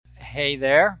Hey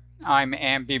there, I'm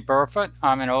Amby Burfoot.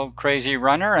 I'm an old crazy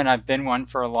runner and I've been one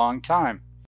for a long time.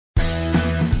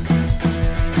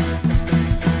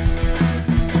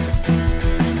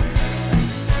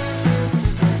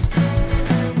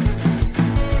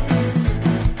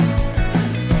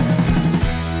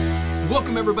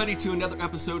 Welcome everybody to another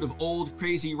episode of Old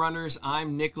Crazy Runners.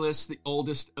 I'm Nicholas, the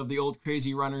oldest of the old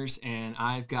crazy runners, and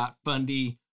I've got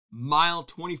Fundy, mile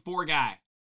 24 guy,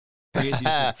 craziest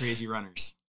of the crazy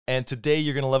runners. And today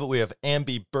you're going to love it. We have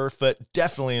Amby Burfoot,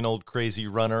 definitely an old crazy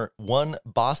runner, won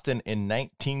Boston in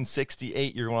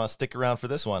 1968. You're going to want to stick around for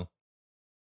this one.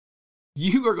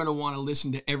 You are going to want to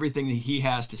listen to everything that he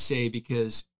has to say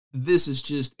because this is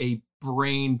just a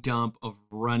brain dump of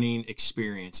running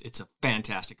experience. It's a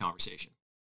fantastic conversation.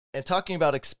 And talking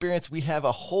about experience, we have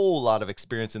a whole lot of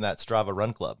experience in that Strava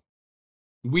Run Club.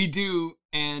 We do,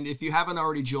 and if you haven't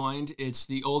already joined, it's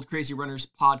the Old Crazy Runners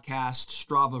podcast,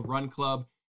 Strava Run Club.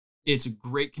 It's a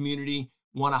great community.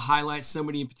 Want to highlight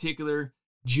somebody in particular,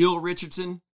 Jill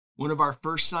Richardson, one of our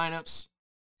first signups.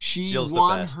 She Jill's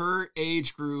won her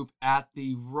age group at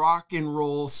the Rock and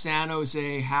Roll San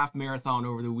Jose Half Marathon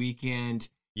over the weekend.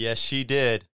 Yes, she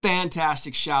did.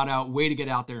 Fantastic shout out. Way to get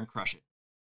out there and crush it.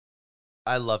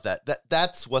 I love that.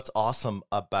 That's what's awesome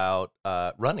about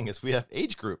running is we have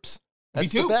age groups.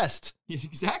 That's the best.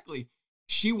 Exactly.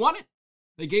 She won it.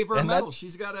 They gave her a medal. That's...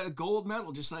 She's got a gold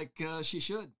medal, just like she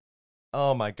should.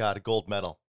 Oh my God, a gold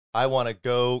medal. I want to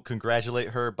go congratulate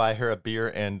her, buy her a beer,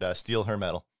 and steal her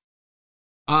medal.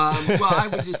 Well, I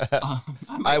would just,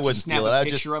 I would just snap a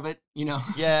picture of it, you know.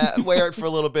 Yeah, wear it for a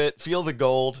little bit, feel the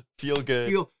gold, feel good.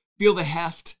 Feel the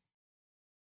heft.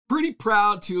 Pretty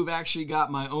proud to have actually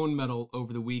got my own medal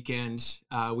over the weekend.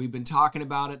 We've been talking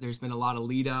about it. There's been a lot of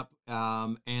lead up,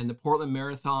 and the Portland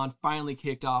Marathon finally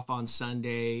kicked off on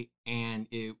Sunday, and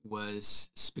it was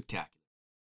spectacular.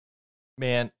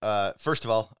 Man, first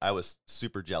of all, I was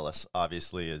super jealous,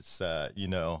 obviously, as you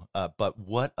know, but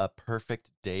what a perfect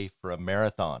day for a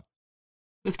marathon.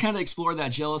 Let's kind of explore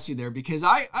that jealousy there because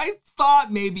I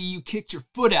thought maybe you kicked your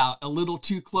foot out a little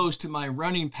too close to my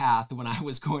running path when I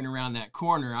was going around that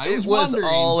corner. It was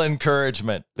all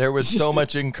encouragement. There was so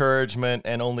much encouragement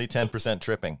and only 10%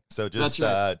 tripping. So just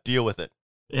deal with it.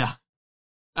 Yeah.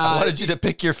 I wanted you to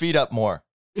pick your feet up more.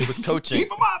 It was coaching. Keep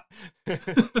them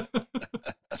up.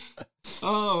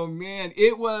 Oh man,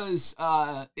 it was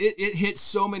it hit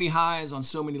so many highs on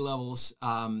so many levels.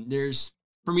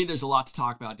 For me, there's a lot to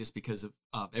talk about just because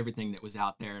of everything that was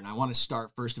out there. And I want to start,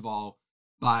 first of all,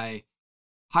 by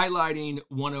highlighting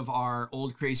one of our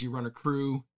old crazy runner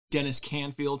crew, Dennis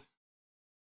Canfield.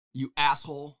 You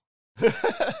asshole.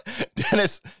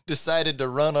 Dennis decided to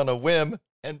run on a whim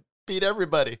and beat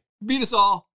everybody. Beat us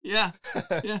all. Yeah.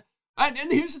 Yeah.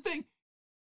 And here's the thing.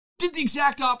 Did the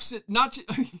exact opposite.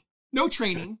 No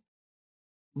training.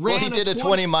 Well, he did a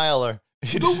 20 miler.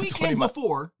 The weekend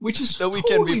before, which is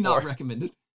totally not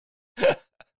recommended.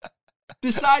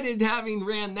 Decided having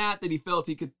ran that he felt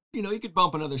he could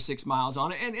bump another 6 miles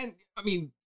on it. And I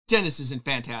mean, Dennis is in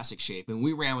fantastic shape, and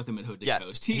we ran with him at Hood to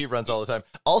Coast. He runs all the time.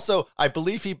 Also, I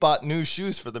believe he bought new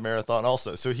shoes for the marathon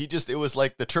also. So it was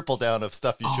like the triple down of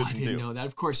stuff you shouldn't do. I didn't know that.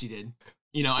 Of course he did.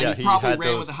 You know, and he probably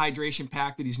ran with a hydration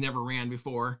pack that he's never ran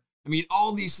before. I mean,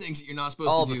 all these things that you're not supposed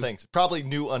to do. All the things. Probably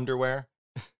new underwear.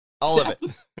 All of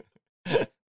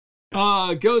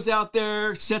it. Goes out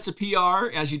there, sets a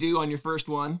PR as you do on your first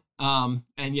one. And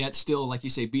yet still, like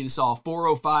you say, beat us all.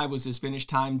 4:05 was his finish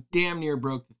time. Damn near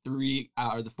broke the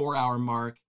 4 hour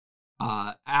mark.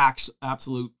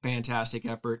 Absolute fantastic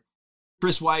effort.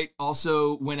 Chris White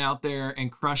also went out there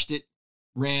and crushed it.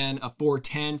 Ran a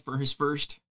 4:10 for his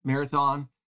first marathon.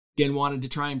 Again, wanted to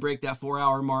try and break that 4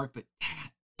 hour mark, but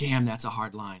damn, that's a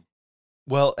hard line.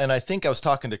 Well, and I think I was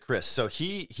talking to Chris. So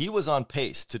he was on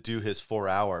pace to do his 4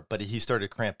 hour, but he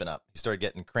started cramping up. He started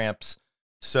getting cramps.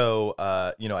 So,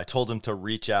 I told him to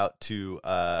reach out to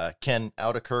Ken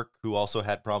Outakirk, who also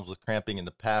had problems with cramping in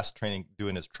the past,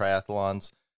 doing his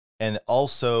triathlons. And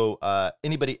also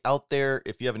anybody out there,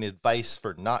 if you have any advice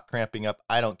for not cramping up,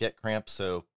 I don't get cramps,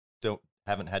 so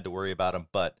haven't had to worry about them.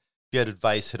 But if you had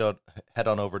advice, head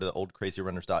on over to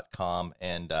oldcrazyrunners.com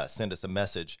and send us a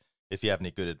message if you have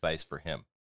any good advice for him.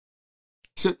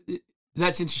 So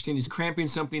that's interesting. Is cramping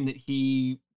something that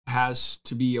he has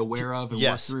to be aware of and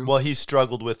work through? Well, he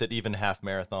struggled with it, even half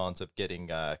marathons, of getting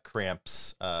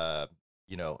cramps.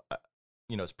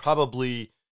 It's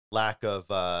probably lack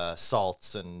of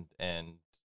salts and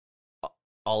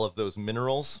all of those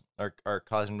minerals are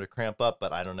causing him to cramp up,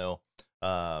 but I don't know.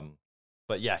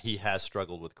 But yeah, he has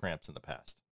struggled with cramps in the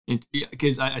past.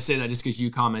 Because I say that just because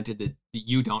you commented that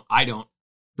you don't, I don't.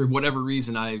 For whatever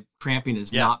reason, cramping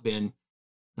has not been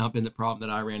Not been the problem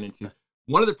that I ran into.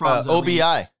 One of the problems.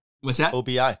 OBI. What's that?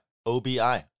 OBI.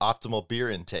 Optimal beer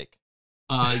intake.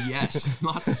 Yes,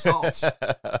 lots of salts,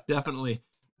 definitely.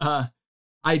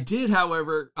 I did,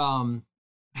 however,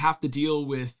 have to deal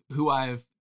with who I've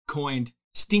coined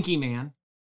Stinky Man.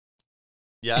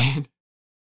 Yeah. And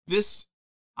this,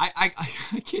 I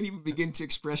can't even begin to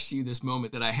express to you this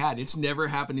moment that I had. It's never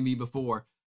happened to me before.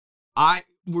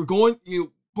 We're going,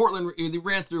 Portland, they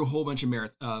ran through a whole bunch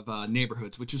of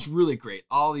neighborhoods, which was really great.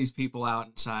 All these people out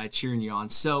inside cheering you on.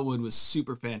 Selwood was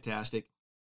super fantastic.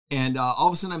 And all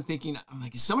of a sudden I'm thinking,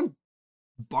 is someone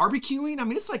barbecuing? I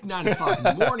mean, it's like 9 o'clock in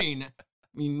the morning. I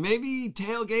mean, maybe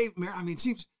tailgate. I mean, it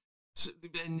seems,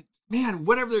 man,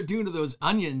 whatever they're doing to those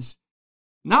onions,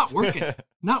 not working.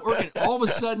 Not working. All of a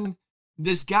sudden,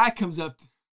 this guy comes up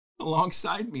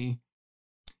alongside me.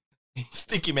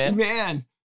 Stinky Man. Man.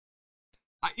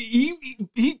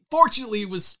 He fortunately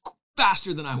was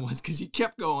faster than I was because he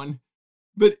kept going.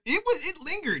 But it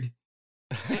lingered.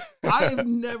 I have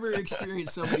never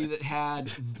experienced somebody that had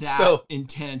that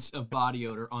intense of body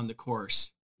odor on the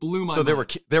course. Blew my mind. So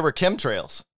there were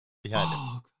chemtrails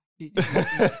behind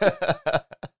it.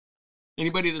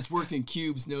 Anybody that's worked in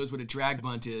cubes knows what a drag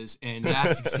bunt is, and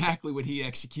that's exactly what he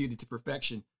executed to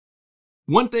perfection.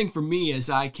 One thing for me as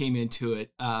I came into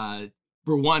it,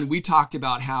 for one, we talked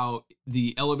about how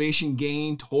the elevation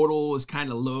gain total is kind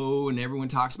of low, and everyone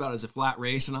talks about it as a flat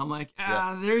race, and I'm like,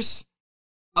 there's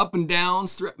up and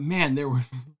downs. Man, there were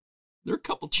a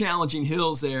couple challenging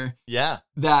hills there. Yeah.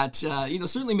 That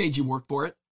certainly made you work for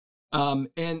it.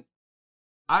 And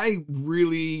I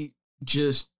really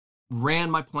just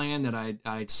ran my plan that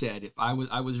I'd said. If I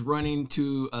was running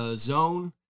to a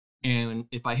zone, and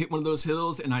if I hit one of those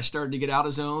hills and I started to get out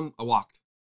of zone, I walked.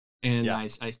 And I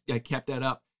kept that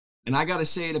up. And I got to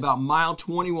say, at about mile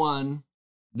 21,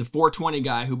 the 420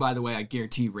 guy, who, by the way, I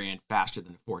guarantee ran faster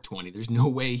than a 420. There's no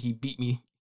way he beat me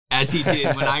as he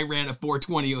did when I ran a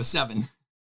 420.07.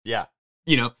 Yeah.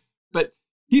 But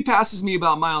he passes me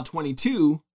about mile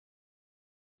 22.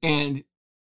 And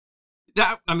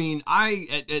that, I mean,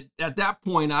 at that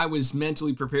point, I was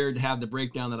mentally prepared to have the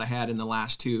breakdown that I had in the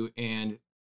last two, and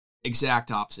exact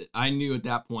opposite. I knew at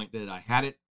that point that I had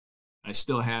it. I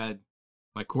still had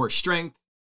my core strength.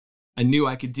 I knew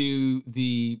I could do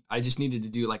I just needed to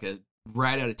do like a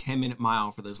right at a 10-minute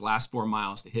mile for those last 4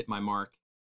 miles to hit my mark,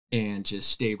 and just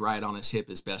stayed right on his hip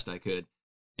as best I could.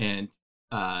 And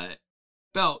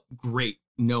felt great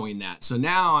knowing that. So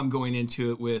now I'm going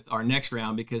into it with our next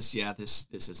round because, this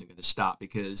isn't going to stop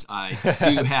because I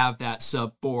do have that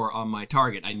sub 4 on my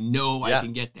target. I know I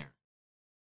can get there.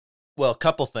 Well, a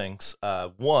couple things.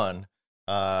 One,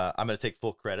 I'm going to take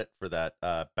full credit for that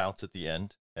bounce at the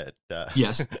end at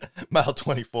yes. mile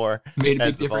 24 Made a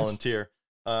as big the difference. volunteer.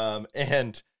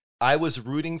 And I was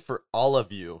rooting for all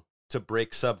of you to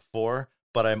break sub 4,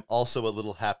 but I'm also a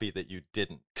little happy that you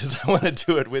didn't because I want to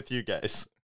do it with you guys.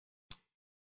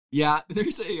 Yeah,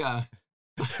 there's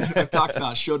I've talked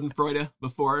about Schadenfreude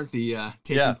before, the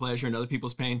taking pleasure in other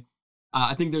people's pain.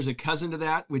 I think there's a cousin to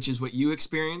that, which is what you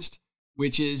experienced,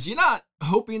 which is you're not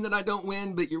hoping that I don't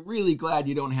win, but you're really glad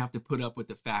you don't have to put up with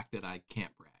the fact that I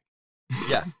can't brag.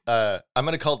 Yeah, I'm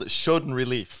going to call it Schoden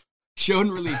relief.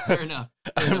 Schoden relief, fair enough.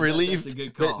 I'm relieved that's a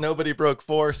good call. that nobody broke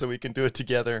 4, so we can do it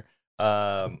together.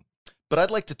 But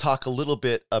I'd like to talk a little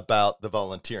bit about the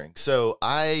volunteering. So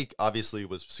I obviously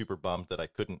was super bummed that I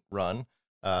couldn't run.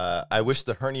 I wish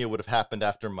the hernia would have happened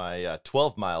after my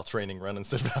 12-mile training run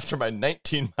instead of after my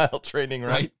 19-mile training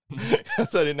run. Right.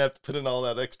 So I didn't have to put in all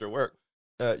that extra work.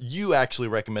 You actually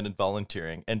recommended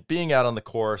volunteering and being out on the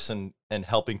course and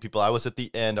helping people. I was at the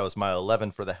end. I was mile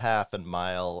 11 for the half and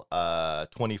mile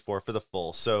 24 for the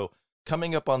full. So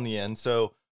coming up on the end.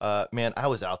 So man, I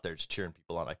was out there just cheering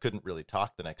people on. I couldn't really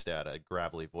talk the next day. I had a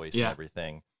gravelly voice and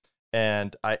everything.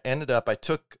 And I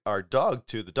took our dog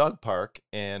to the dog park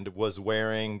and was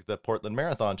wearing the Portland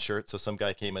Marathon shirt. So some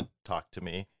guy came and talked to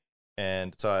me.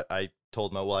 And so I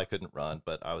told him, well, I couldn't run,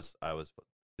 but I was,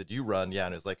 did you run? Yeah.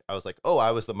 And I was like, oh,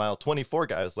 I was the mile 24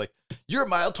 guy. I was like, you're a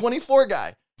mile 24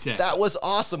 guy. Exactly. That was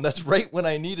awesome. That's right when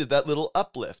I needed that little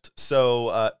uplift.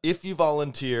 So if you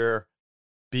volunteer,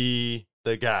 be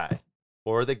the guy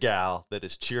or the gal that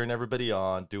is cheering everybody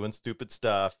on, doing stupid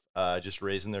stuff, just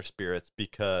raising their spirits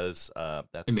because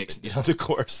that's it makes the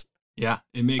course. Yeah,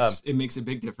 it makes a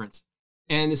big difference.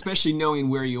 And especially knowing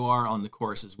where you are on the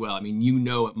course as well. I mean,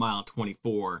 at mile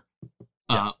 24,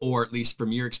 or at least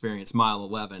from your experience, mile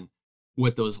 11,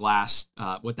 what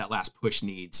that last push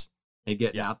needs and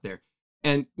getting out there.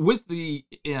 And with the,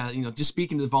 just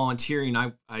speaking to the volunteering,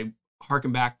 I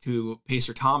harken back to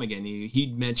Pacer Tom again.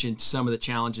 He'd mentioned some of the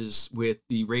challenges with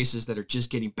the races that are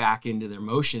just getting back into their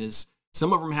motion is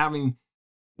some of them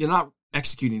they're not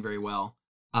executing very well,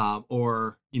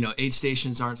 or, aid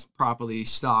stations aren't properly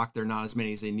stocked. They're not as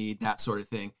many as they need, that sort of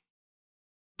thing.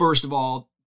 First of all,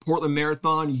 Portland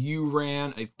Marathon, you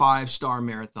ran a 5-star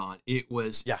marathon. It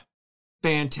was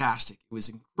fantastic. It was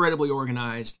incredibly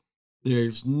organized.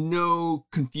 There's no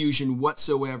confusion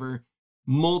whatsoever.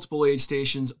 Multiple aid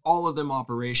stations, all of them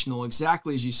operational,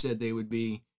 exactly as you said they would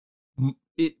be.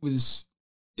 It was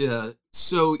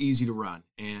so easy to run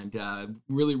and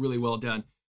really, really well done.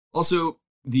 Also,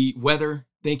 the weather,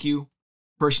 thank you.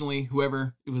 Personally,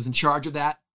 whoever was in charge of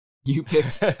that, you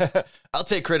picked. I'll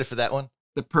take credit for that one.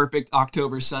 The perfect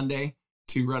October Sunday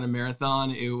to run a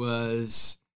marathon. It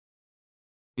was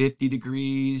 50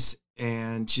 degrees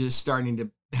and just starting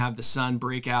to have the sun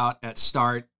break out at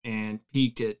start and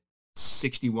peaked at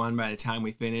 61 by the time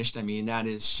we finished. I mean, that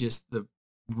is just the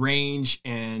range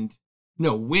and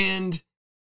no wind.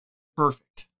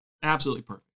 Perfect. Absolutely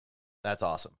perfect. That's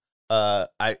awesome.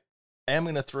 I am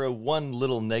going to throw one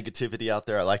little negativity out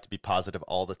there. I like to be positive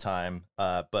all the time.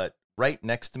 But right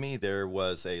next to me, there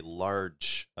was a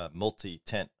large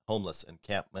multi-tent homeless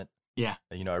encampment. Yeah.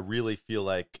 I really feel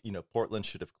like, Portland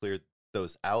should have cleared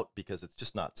those out because it's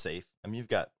just not safe. I mean, you've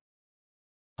got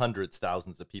hundreds,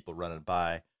 thousands of people running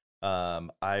by.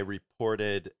 I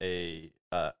reported a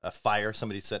fire.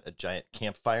 Somebody set a giant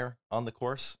campfire on the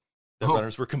course that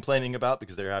runners were complaining about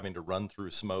because they're having to run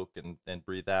through smoke and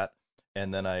breathe that.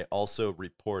 And then I also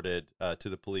reported to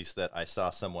the police that I saw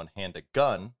someone hand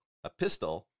a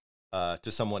pistol,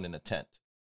 to someone in a tent.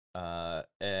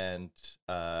 And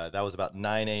that was about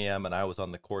 9 a.m. and I was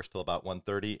on the course till about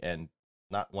 1:30, and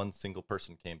not one single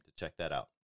person came to check that out.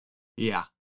 Yeah.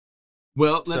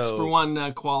 Well, let's for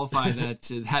one qualify that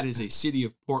that is a City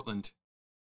of Portland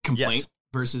complaint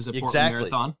versus a Portland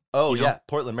Marathon. Oh, yeah.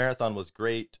 Portland Marathon was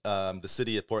great. The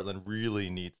City of Portland really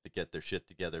needs to get their shit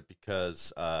together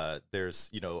because there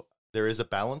is a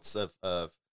balance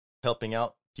of helping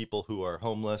out people who are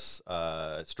homeless,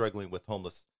 struggling with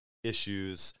homeless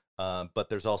issues. But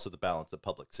there's also the balance of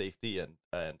public safety, and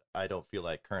I don't feel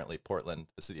like currently the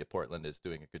City of Portland is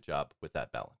doing a good job with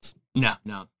that balance. No,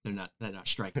 they're not. They're not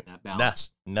striking that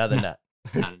balance. They're not.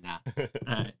 Not.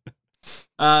 All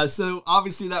right. So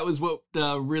obviously that was what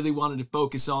really wanted to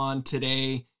focus on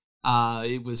today.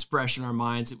 It was fresh in our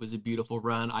minds. It was a beautiful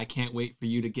run. I can't wait for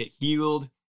you to get healed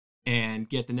and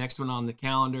get the next one on the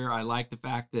calendar. I like the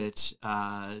fact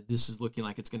that this is looking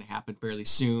like it's going to happen fairly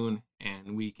soon,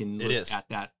 and we can look at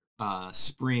that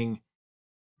spring,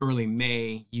 early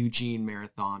May Eugene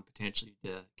Marathon potentially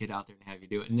to get out there and have you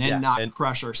do it, and then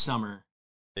crush our summer.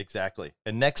 Exactly.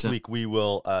 And next week we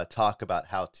will talk about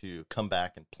how to come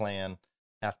back and plan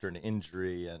after an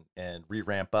injury and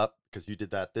re-ramp up, because you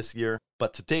did that this year.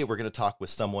 But today we're going to talk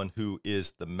with someone who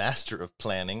is the master of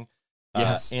planning.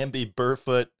 Yes. Amby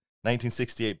Burfoot,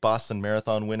 1968 Boston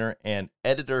Marathon winner and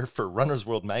editor for Runner's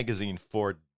World magazine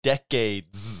for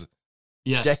decades.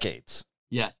 Yes. Decades.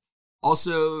 Yes.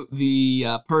 Also, the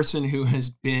person who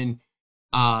has been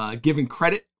given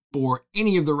credit for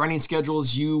any of the running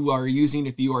schedules you are using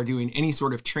if you are doing any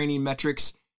sort of training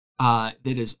metrics, that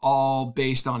is all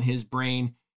based on his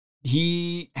brain.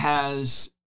 He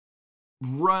has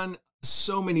run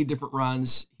so many different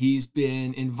runs. He's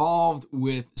been involved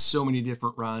with so many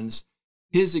different runs.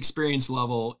 His experience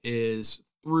level is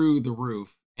through the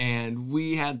roof. And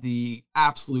we had the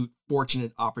absolute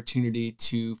fortunate opportunity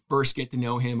to first get to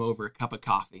know him over a cup of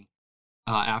coffee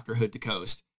after Hood to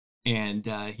Coast. And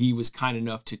he was kind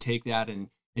enough to take that and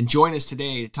join us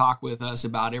today to talk with us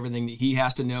about everything that he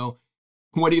has to know,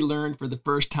 what he learned for the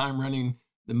first time running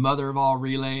the mother of all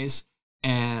relays,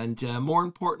 and more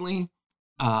importantly,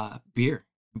 beer.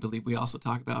 I believe we also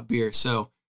talk about beer. So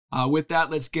with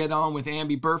that, let's get on with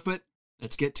Amby Burfoot.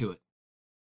 Let's get to it.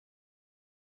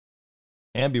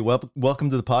 Amby, welcome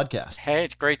to the podcast. Hey,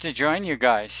 it's great to join you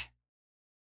guys.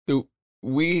 So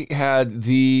we had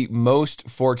the most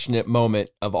fortunate moment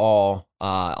of all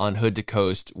on Hood to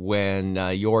Coast when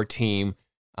your team,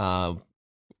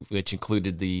 which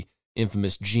included the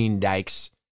infamous Gene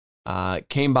Dykes,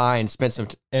 came by and spent some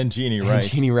and Jeannie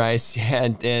Rice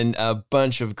and a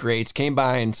bunch of greats came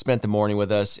by and spent the morning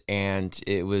with us, and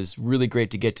it was really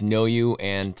great to get to know you.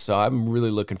 And so I'm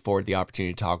really looking forward to the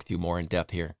opportunity to talk with you more in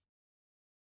depth here.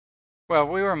 Well,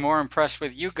 we were more impressed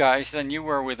with you guys than you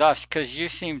were with us, because you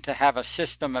seem to have a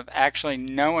system of actually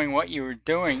knowing what you were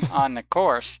doing on the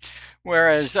course,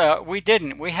 whereas we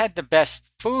didn't. We had the best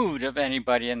food of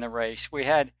anybody in the race. We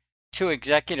had 2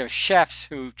 executive chefs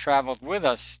who traveled with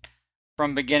us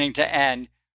from beginning to end.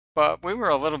 but we were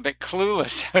a little bit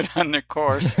clueless out on the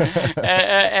course,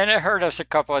 and it hurt us a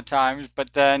couple of times.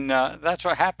 But then that's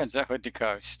what happens at Hood to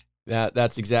Coast.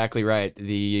 That's exactly right.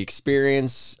 The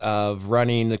experience of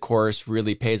running the course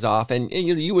really pays off, and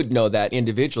you would know that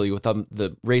individually with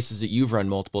the races that you've run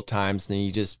multiple times. Then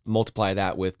you just multiply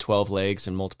that with 12 legs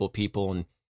and multiple people, and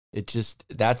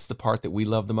that's the part that we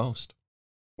love the most.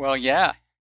 Well, yeah,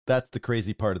 that's the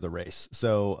crazy part of the race.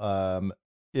 So,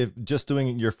 if just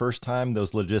doing your first time,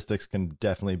 those logistics can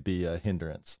definitely be a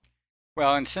hindrance.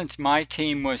 Well, and since my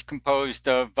team was composed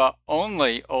of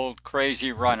only old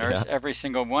crazy runners, every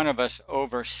single one of us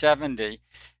over 70,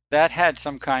 that had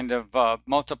some kind of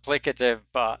multiplicative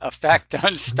effect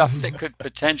on stuff that could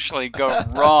potentially go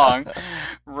wrong,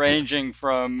 ranging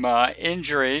from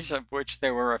injuries, of which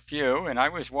there were a few, and I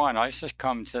was one. I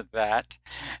succumbed to that.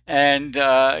 And,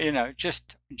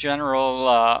 just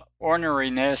general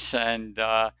orneriness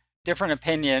and different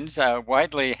opinions,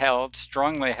 widely held,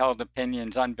 strongly held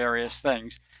opinions on various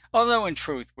things. Although in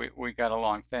truth, we got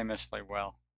along famously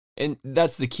well. And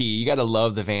that's the key. You got to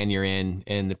love the van you're in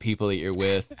and the people that you're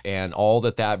with and all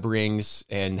that brings.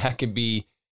 And that can be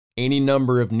any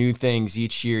number of new things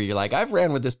each year. You're like, I've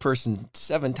ran with this person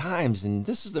 7 times and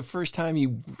this is the first time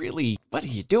what are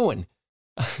you doing?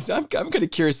 So I'm kind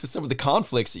of curious to some of the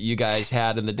conflicts that you guys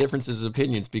had and the differences of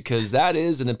opinions, because that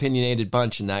is an opinionated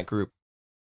bunch in that group.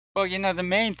 Well, the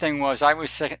main thing was I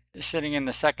was sitting in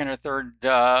the second or third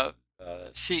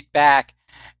seat back,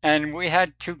 and we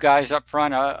had 2 guys up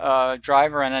front, a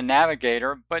driver and a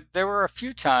navigator, but there were a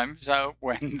few times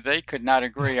when they could not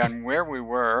agree on where we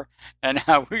were and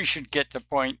how we should get to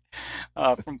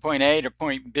from point A to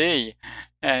point B.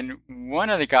 And one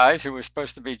of the guys who was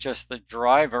supposed to be just the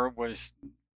driver was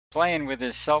playing with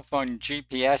his cell phone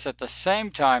GPS at the same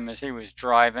time as he was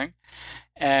driving.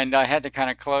 And I had to kind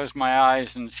of close my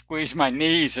eyes and squeeze my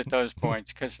knees at those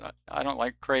points because I don't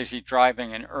like crazy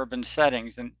driving in urban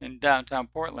settings in downtown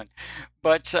Portland.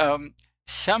 But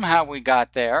somehow we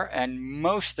got there, and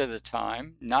most of the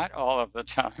time, not all of the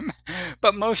time,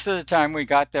 but most of the time we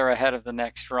got there ahead of the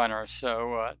next runner.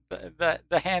 So the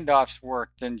handoffs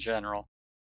worked in general.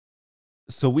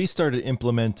 So we started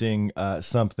implementing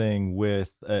something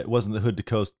with, it wasn't the Hood to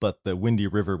Coast, but the Windy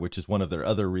River, which is one of their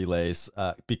other relays,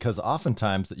 because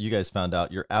oftentimes that you guys found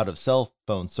out you're out of cell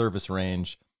phone service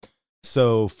range.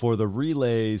 So for the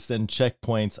relays and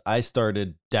checkpoints, I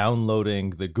started downloading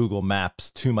the Google Maps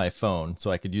to my phone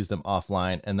so I could use them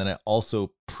offline. And then I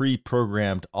also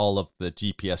pre-programmed all of the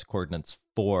GPS coordinates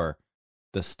for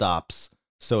the stops.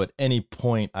 So at any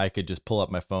point, I could just pull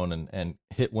up my phone and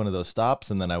hit one of those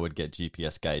stops, and then I would get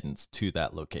GPS guidance to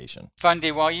that location.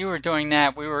 Fundy, while you were doing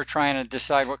that, we were trying to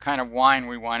decide what kind of wine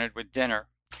we wanted with dinner.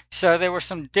 So there were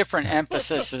some different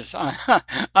emphases on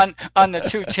the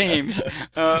 2 teams.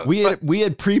 We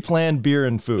had pre-planned beer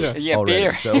and food already.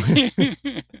 Beer.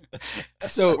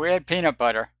 So we had peanut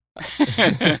butter.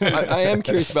 I am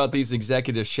curious about these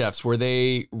executive chefs. Were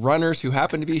they runners who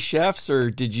happened to be chefs,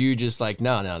 or did you just like,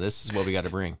 no, this is what we got to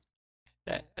bring?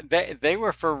 They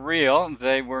were for real.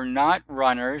 They were not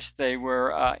runners. They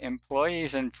were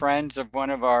employees and friends of one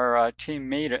of our team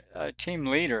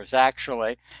leaders,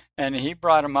 actually. And he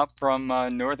brought them up from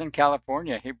Northern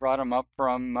California. He brought them up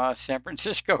from San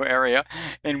Francisco area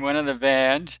in one of the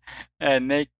vans.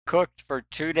 And they cooked for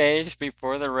 2 days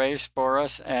before the race for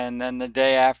us, and then the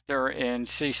day after in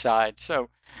Seaside.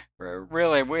 So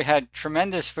really, we had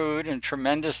tremendous food and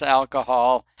tremendous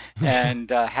alcohol and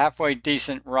halfway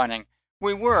decent running.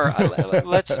 We were.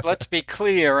 Let's be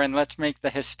clear and let's make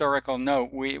the historical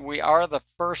note. We are the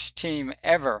first team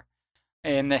ever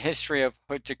in the history of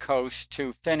Hood to Coast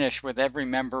to finish with every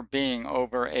member being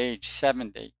over age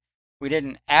 70. We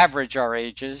didn't average our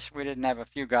ages. We didn't have a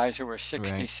few guys who were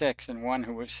 66 and one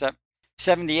who was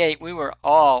 78. We were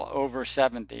all over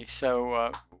 70.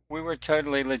 So we were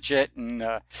totally legit, and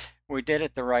we did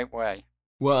it the right way.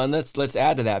 Well, and let's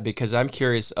add to that, because I'm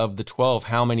curious, of the 12,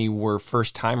 how many were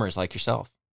first timers like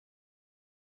yourself?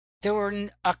 There were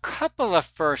a couple of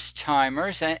first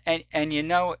timers, and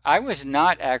I was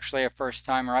not actually a first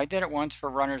timer. I did it once for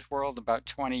Runner's World about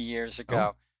 20 years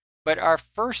ago. Oh. But our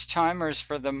first timers,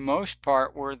 for the most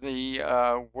part, were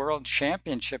the World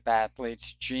Championship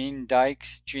athletes, Gene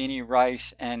Dykes, Jeannie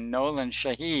Rice, and Nolan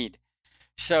Shahid.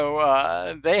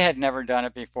 So they had never done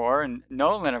it before, and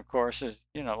Nolan, of course, is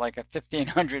like a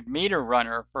 1,500-meter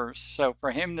runner. So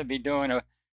for him to be doing a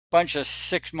bunch of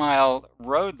 6-mile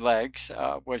road legs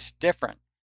was different.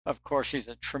 Of course, he's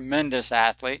a tremendous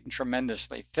athlete and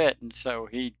tremendously fit, and so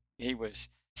he was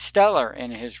stellar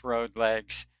in his road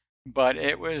legs. But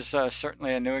it was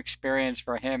certainly a new experience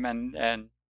for him and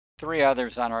 3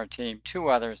 others on our team, 2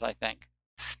 others, I think.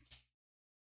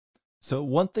 So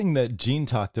one thing that Gene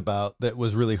talked about that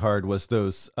was really hard was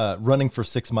those running for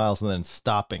 6 miles and then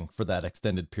stopping for that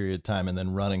extended period of time and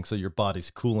then running. So your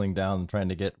body's cooling down and trying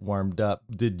to get warmed up.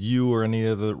 Did you or any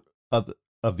of the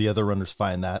other runners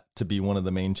find that to be one of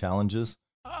the main challenges?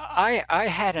 I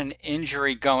had an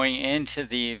injury going into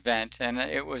the event, and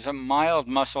it was a mild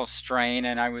muscle strain,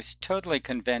 and I was totally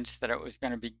convinced that it was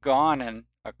going to be gone in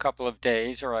a couple of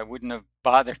days, or I wouldn't have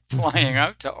bothered flying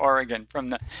out to Oregon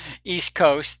from the East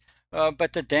Coast.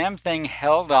 But the damn thing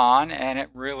held on, and it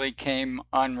really came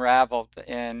unraveled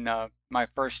in my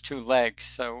first two legs.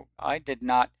 So I did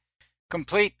not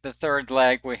complete the third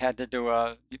leg. We had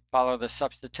to follow the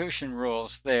substitution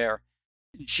rules there.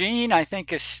 Gene, I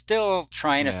think, is still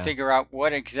trying to Yeah. figure out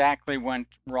what exactly went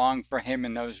wrong for him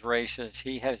in those races.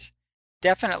 He has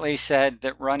definitely said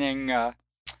that running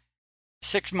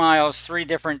 6 miles three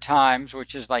different times,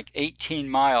 which is like 18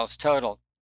 miles total,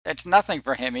 it's nothing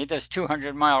for him. He does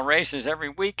 200-mile races every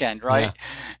weekend, right? Yeah.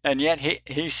 And yet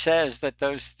he says that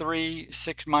those 3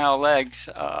 6-mile legs,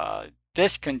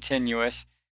 discontinuous,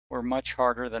 were much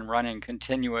harder than running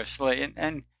continuously.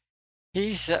 And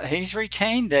he's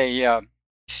retained a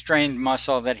strained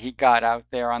muscle that he got out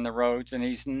there on the roads, and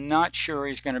he's not sure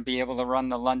he's going to be able to run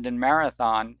the London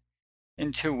Marathon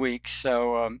in 2 weeks.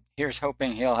 So here's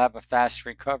hoping he'll have a fast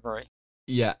recovery.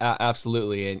 Yeah,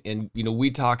 absolutely. And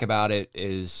we talk about it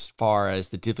as far as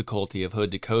the difficulty of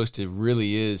hood to coast. It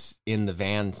really is in the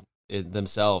vans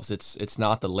themselves. It's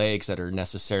not the legs that are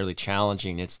necessarily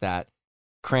challenging. It's that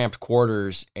cramped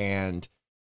quarters and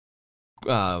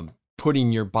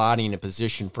putting your body in a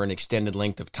position for an extended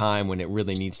length of time when it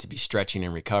really needs to be stretching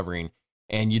and recovering.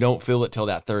 And you don't feel it till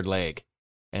that third leg.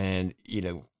 And,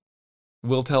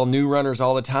 we'll tell new runners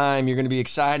all the time, you're going to be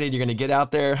excited. You're going to get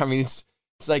out there. I mean, it's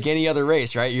like any other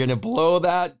race, right? You're going to blow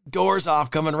that doors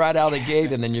off coming right out of the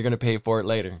gate, and then you're going to pay for it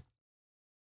later.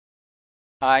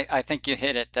 I think you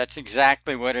hit it. That's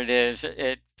exactly what it is.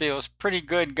 It feels pretty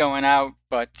good going out,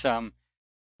 but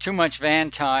too much van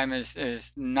time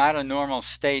is not a normal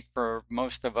state for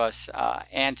most of us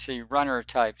antsy runner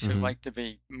types who like to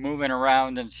be moving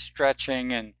around and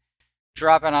stretching and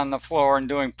dropping on the floor and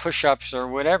doing push-ups or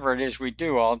whatever it is we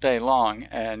do all day long.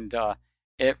 And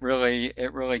it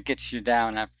really gets you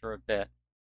down after a bit.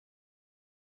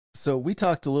 So we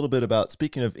talked a little bit about,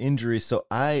 speaking of injuries, so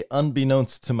I,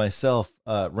 unbeknownst to myself,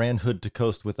 ran hood to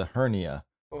coast with a hernia.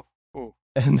 Ooh.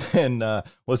 And then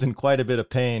was in quite a bit of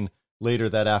pain later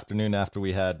that afternoon after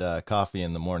we had coffee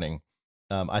in the morning.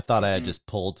 I thought I had just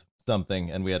pulled something,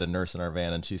 and we had a nurse in our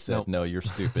van, and she said, Nope. "No, you're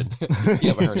stupid.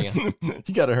 You have a hernia."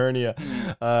 You got a hernia."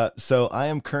 So I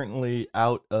am currently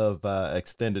out of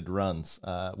extended runs,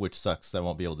 which sucks. I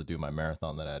won't be able to do my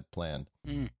marathon that I had planned.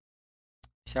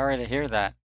 Sorry to hear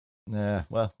that.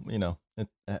 Well,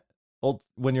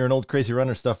 when you're an old crazy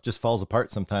runner, stuff just falls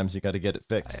apart sometimes. You got to get it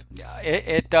fixed.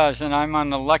 It does, and I'm on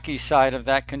the lucky side of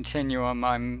that continuum.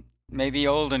 I'm maybe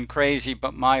old and crazy,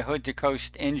 but my hood to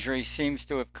coast injury seems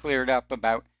to have cleared up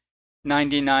about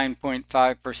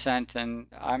 99.5%, and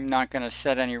I'm not going to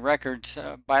set any records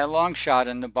by a long shot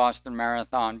in the Boston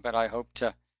Marathon, but I hope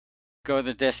to go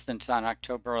the distance on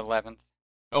October 11th.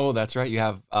 Oh, that's right. You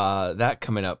have that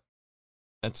coming up.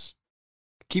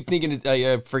 Keep thinking.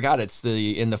 I forgot it's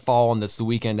in the fall, and that's the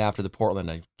weekend after the Portland.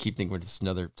 I keep thinking it's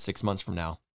another 6 months from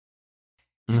now.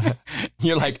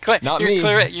 You're like, not me.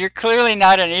 You're clearly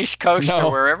not an East Coaster, No.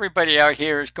 where everybody out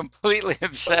here is completely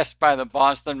obsessed by the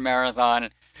Boston Marathon.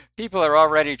 People are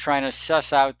already trying to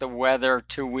suss out the weather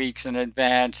 2 weeks in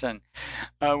advance, and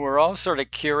we're all sort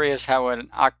of curious how an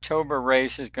October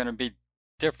race is going to be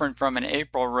different from an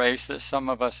April race that some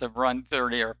of us have run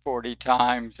 30 or 40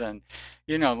 times. And,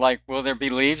 will there be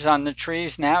leaves on the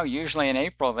trees now? Usually in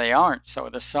April they aren't, so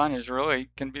the sun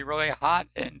can be really hot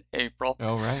in April.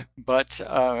 Oh, right. But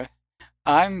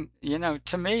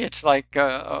to me, it's like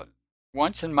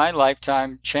once in my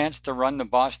lifetime chance to run the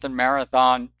Boston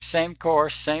Marathon, same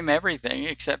course, same everything,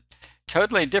 except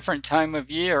totally different time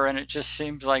of year, and it just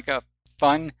seems like a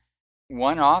fun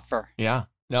one-offer. Yeah.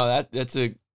 No, that's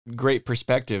a great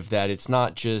perspective, that it's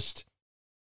not just,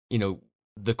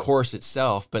 the course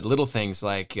itself, but little things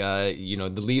like,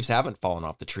 the leaves haven't fallen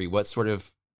off the tree. What sort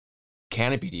of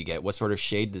canopy do you get? What sort of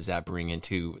shade does that bring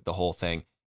into the whole thing?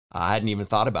 I hadn't even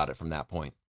thought about it from that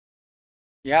point.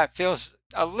 Yeah, it feels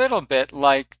a little bit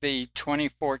like the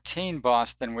 2014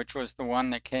 Boston, which was the one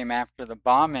that came after the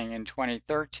bombing in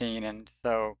 2013. And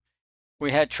so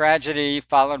we had tragedy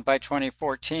followed by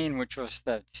 2014, which was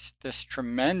this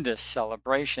tremendous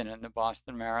celebration in the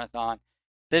Boston Marathon.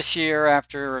 This year,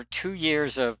 after 2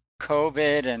 years of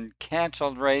COVID and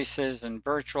canceled races and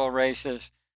virtual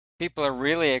races, people are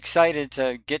really excited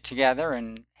to get together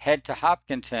and head to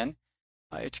Hopkinton,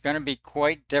 it's going to be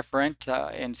quite different.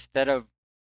 Instead of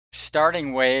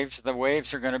starting waves, the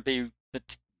waves are going to be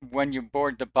when you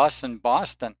board the bus in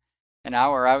Boston, an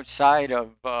hour outside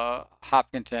of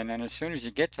Hopkinton. And as soon as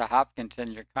you get to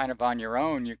Hopkinton, you're kind of on your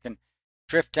own. You can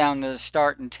drift down to the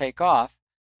start and take off.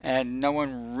 And no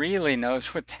one really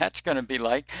knows what that's going to be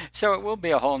like. So it will be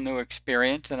a whole new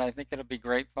experience, and I think it'll be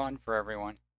great fun for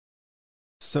everyone.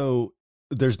 So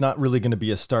there's not really going to be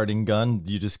a starting gun.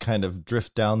 You just kind of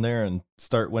drift down there and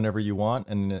start whenever you want,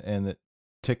 and it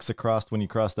ticks across when you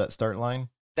cross that start line.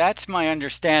 That's my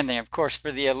understanding. Of course,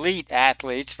 for the elite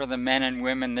athletes, for the men and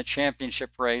women, the championship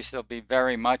race, there'll be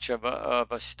very much of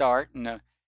a start and a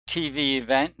TV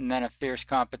event, and then a fierce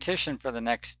competition for the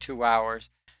next 2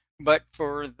 hours. But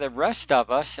for the rest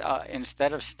of us,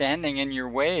 instead of standing in your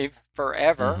wave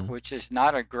forever, which is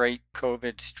not a great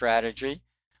COVID strategy,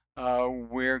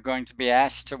 we're going to be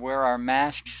asked to wear our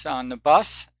masks on the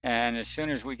bus. And as soon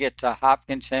as we get to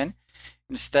Hopkinton,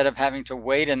 instead of having to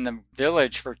wait in the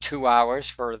village for 2 hours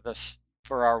for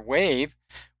our wave,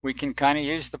 we can kind of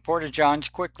use the porta-johns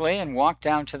quickly and walk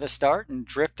down to the start and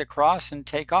drift across and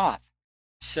take off.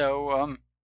 So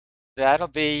that'll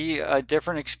be a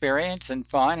different experience and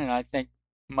fun, and I think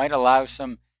might allow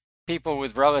some people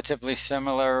with relatively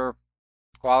similar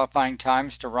qualifying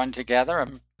times to run together.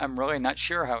 I'm really not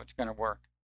sure how it's going to work.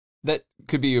 That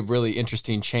could be a really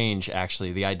interesting change,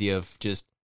 actually, the idea of just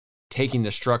taking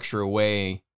the structure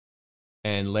away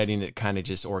and letting it kind of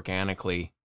just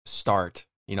organically start.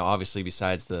 You know, obviously,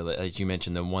 besides as you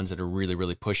mentioned, the ones that are really,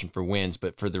 really pushing for wins,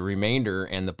 but for the remainder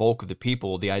and the bulk of the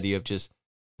people, the idea of just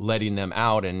letting them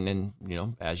out and you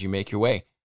know, as you make your way.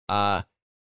 I'd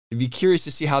be curious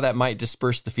to see how that might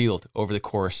disperse the field over the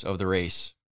course of the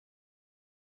race.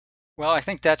 Well, I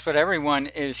think that's what everyone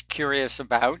is curious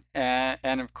about.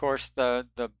 And of course, the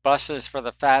buses for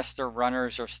the faster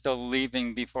runners are still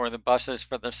leaving before the buses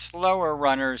for the slower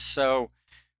runners. So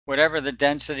whatever the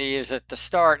density is at the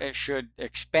start, it should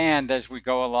expand as we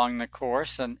go along the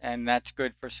course. And that's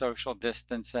good for social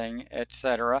distancing,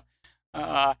 etc.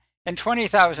 And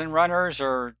 20,000 runners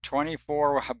or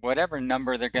 24, whatever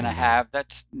number they're going to have,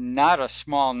 that's not a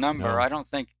small number. No. I don't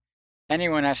think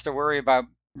anyone has to worry about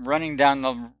running down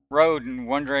the road and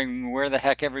wondering where the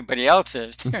heck everybody else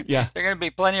is. Yeah. There are going to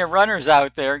be plenty of runners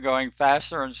out there going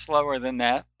faster and slower than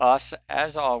that, us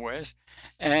as always.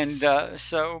 And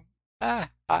so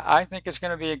I think it's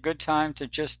going to be a good time to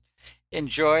just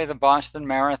enjoy the Boston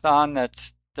Marathon.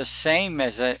 That's the same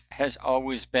as it has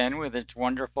always been, with its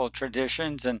wonderful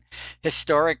traditions and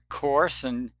historic course,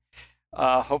 and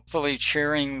hopefully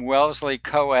cheering Wellesley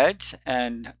co-eds,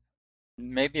 and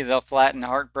maybe they'll flatten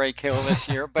Heartbreak Hill this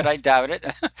year, but I doubt it.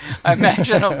 I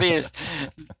imagine it'll be as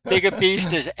big a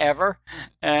beast as ever.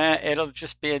 It'll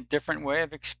just be a different way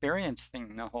of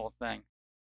experiencing the whole thing.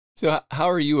 So how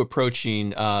are you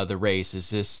approaching the race? Is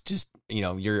this just, you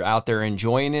know, you're out there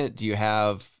enjoying it? Do you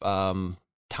have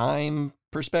time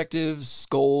perspectives,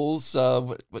 goals?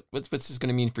 What's this going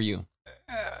to mean for you?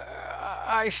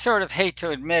 I sort of hate to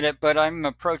admit it, but I'm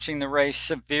approaching the race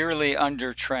severely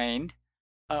undertrained,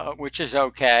 which is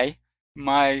okay.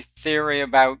 My theory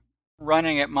about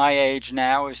running at my age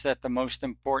now is that the most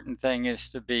important thing is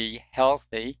to be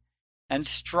healthy and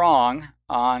strong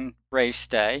on race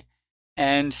day.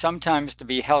 And sometimes to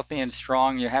be healthy and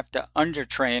strong, you have to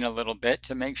undertrain a little bit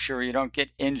to make sure you don't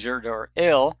get injured or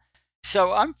ill.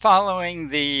 So I'm following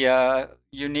the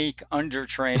unique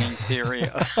undertraining theory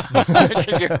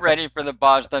to get ready for the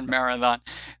Boston Marathon.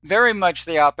 Very much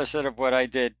the opposite of what I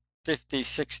did 50,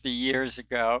 60 years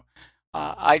ago.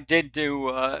 I did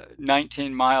do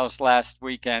 19 miles last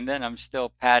weekend, and I'm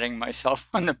still patting myself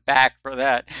on the back for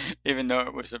that, even though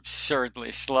it was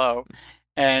absurdly slow.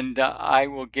 And I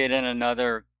will get in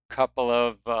another couple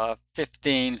of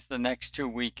 15s the next 2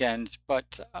 weekends.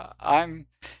 But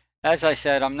as I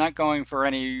said, I'm not going for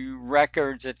any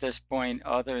records at this point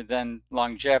other than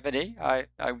longevity.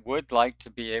 I would like to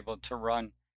be able to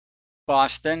run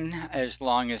Boston as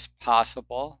long as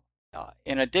possible.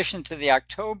 In addition to the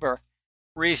October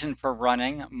reason for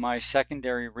running, my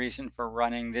secondary reason for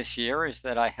running this year is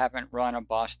that I haven't run a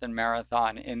Boston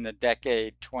Marathon in the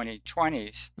decade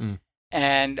 2020s.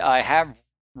 And I have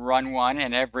run one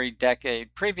in every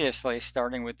decade previously,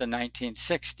 starting with the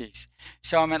 1960s.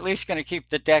 So I'm at least going to keep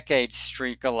the decade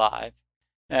streak alive.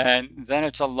 And then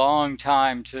it's a long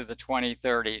time to the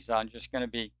 2030s. I'm just going to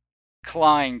be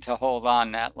clawing to hold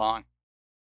on that long.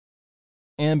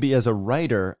 Amby, as a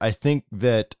writer, I think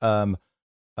that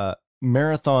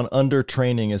Marathon Under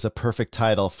Training is a perfect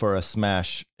title for a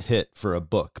smash hit for a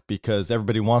book, because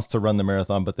everybody wants to run the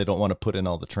marathon, but they don't want to put in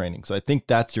all the training. So I think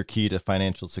that's your key to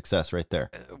financial success right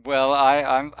there. Well,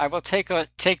 I will take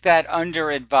that under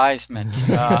advisement.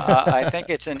 I think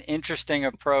it's an interesting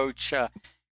approach.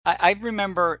 I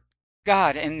remember,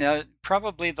 God, in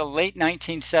probably the late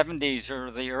 1970s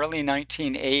or the early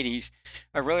 1980s,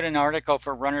 I wrote an article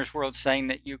for Runner's World saying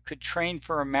that you could train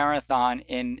for a marathon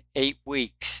in 8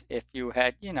 weeks if you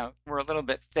had, were a little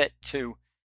bit fit to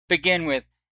begin with.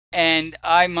 And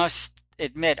I must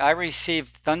admit, I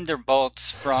received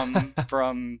thunderbolts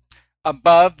from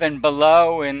above and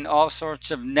below and all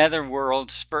sorts of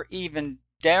netherworlds for even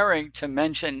daring to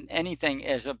mention anything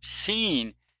as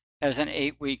obscene as an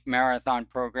 8-week marathon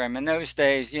program. In those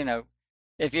days,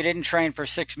 if you didn't train for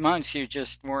 6 months, you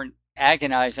just weren't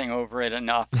agonizing over it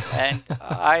enough. And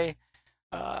I,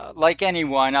 like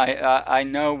anyone, I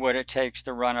know what it takes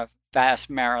to run a fast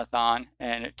marathon,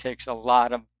 and it takes a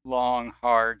lot of long,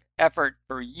 hard effort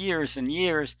for years and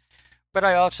years. But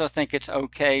I also think it's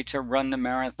okay to run the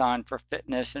marathon for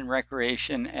fitness and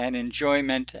recreation and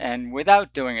enjoyment, and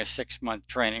without doing a 6-month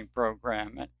training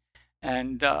program.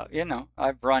 And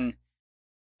I've run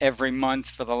every month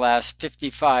for the last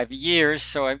 55 years,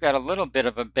 so I've got a little bit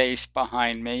of a base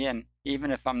behind me. And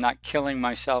even if I'm not killing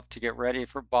myself to get ready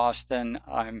for Boston,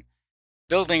 I'm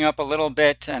building up a little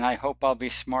bit, and I hope I'll be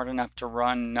smart enough to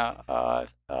run a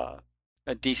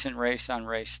decent race on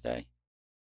race day.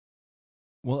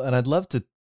 Well, and I'd love to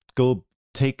go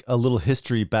take a little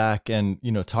history back and,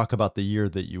 talk about the year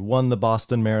that you won the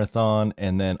Boston Marathon,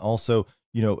 and then also,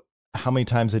 how many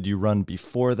times had you run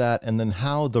before that, and then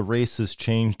how the race has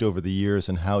changed over the years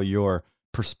and how your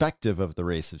perspective of the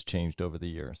race has changed over the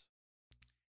years.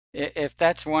 If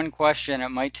that's one question, it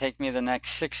might take me the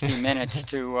next 60 minutes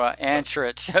to answer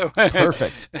it. So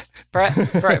perfect.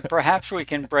 Perhaps we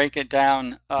can break it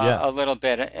down Yeah. a little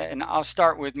bit, and I'll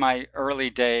start with my early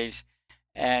days,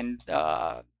 and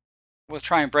we'll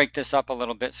try and break this up a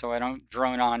little bit so I don't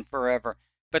drone on forever.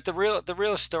 But the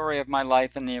real story of my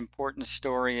life, and the important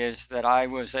story, is that I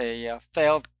was a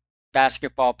failed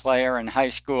basketball player in high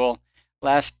school.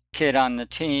 Last kid on the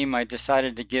team. I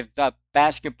decided to give up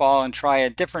basketball and try a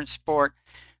different sport.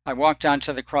 I walked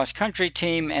onto the cross country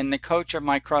team, and the coach of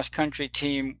my cross country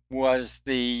team was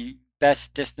the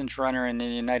best distance runner in the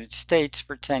United States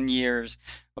for 10 years,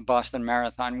 a Boston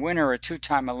Marathon winner, a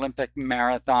 2-time Olympic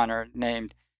marathoner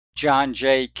named John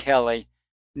J. Kelly.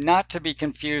 Not to be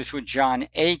confused with John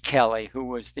A. Kelly, who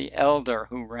was the elder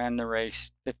who ran the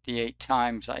race 58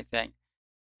 times, I think.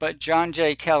 But John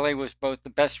J. Kelly was both the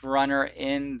best runner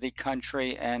in the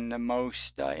country and the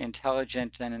most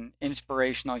intelligent and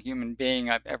inspirational human being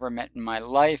I've ever met in my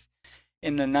life.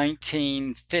 In the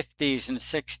 1950s and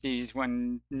 60s,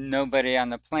 when nobody on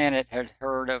the planet had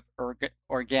heard of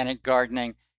organic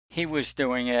gardening, he was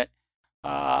doing it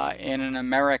in an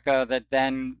America that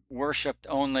then worshipped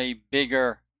only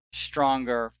bigger,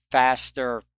 stronger,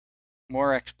 faster,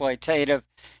 more exploitative.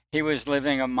 He was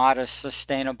living a modest,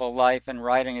 sustainable life and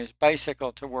riding his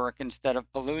bicycle to work instead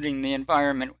of polluting the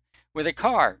environment with a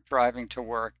car driving to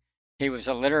work. He was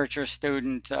a literature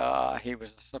student. He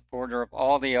was a supporter of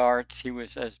all the arts. He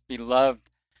was as beloved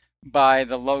by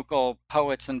the local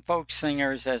poets and folk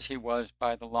singers as he was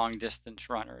by the long-distance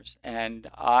runners. And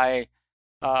I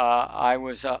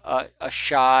was a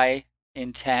shy,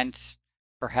 intense,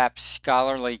 perhaps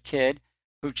scholarly kid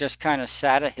who just kind of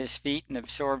sat at his feet and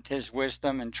absorbed his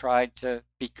wisdom and tried to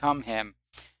become him.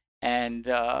 And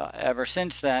ever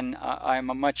since then,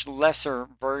 I'm a much lesser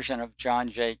version of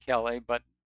John J. Kelly, but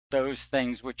those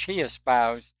things which he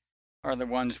espoused are the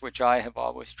ones which I have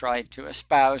always tried to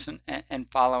espouse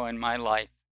and follow in my life.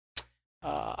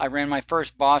 I ran my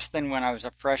first Boston when I was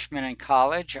a freshman in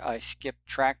college. I skipped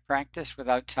track practice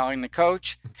without telling the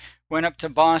coach. Went up to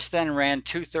Boston, ran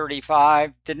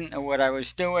 2:35, didn't know what I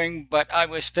was doing, but I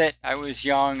was fit, I was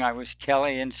young, I was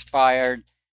Kelly inspired.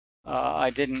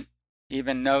 I didn't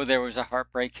even know there was a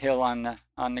Heartbreak Hill on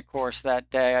the course that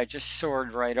day. I just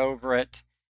soared right over it.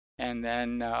 And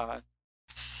then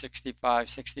 65,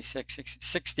 66,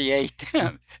 68,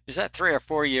 is that 3 or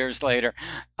 4 years later?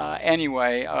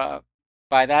 Anyway,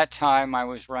 by that time I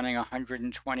was running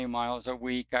 120 miles a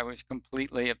week. I was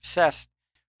completely obsessed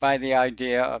by the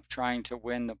idea of trying to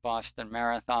win the Boston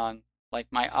Marathon, like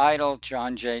my idol,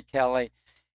 John J. Kelly.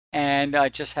 And I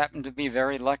just happened to be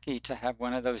very lucky to have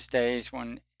one of those days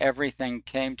when everything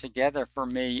came together for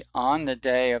me on the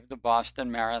day of the Boston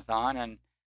Marathon. And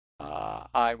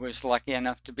I was lucky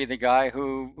enough to be the guy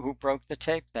who broke the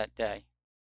tape that day.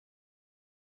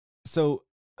 So,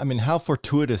 I mean, how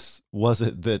fortuitous was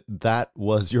it that that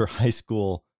was your high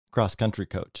school cross country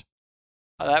coach?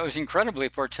 That was incredibly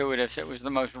fortuitous. It was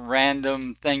the most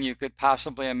random thing you could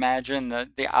possibly imagine.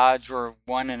 The odds were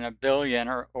 1 in 1 billion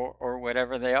or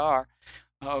whatever they are.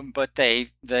 But they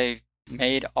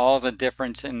made all the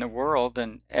difference in the world,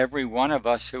 and every one of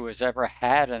us who has ever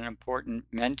had an important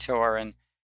mentor in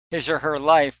his or her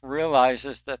life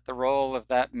realizes that the role of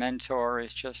that mentor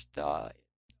is just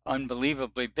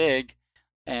unbelievably big.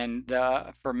 And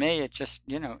for me, it just,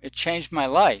 it changed my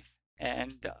life.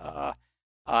 And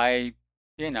I,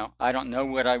 I don't know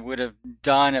what I would have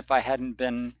done if I hadn't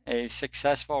been a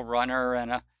successful runner,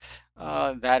 and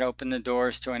that opened the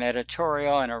doors to an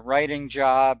editorial and a writing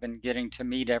job and getting to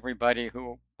meet everybody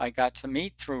who I got to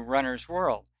meet through Runner's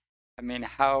World. I mean,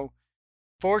 how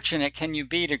fortunate can you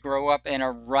be to grow up in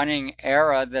a running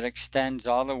era that extends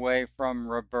all the way from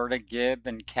Roberta Gibb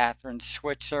and Catherine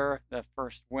Switzer, the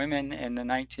first women in the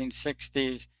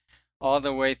 1960s, all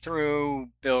the way through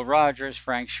Bill Rogers,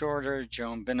 Frank Shorter,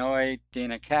 Joan Benoit,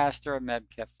 Dina Castor, Meb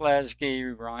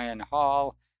Keflezighi, Ryan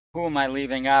Hall. Who am I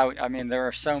leaving out? I mean, there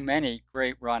are so many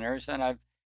great runners, and I've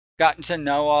gotten to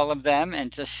know all of them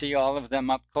and to see all of them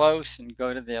up close and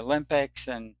go to the Olympics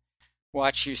and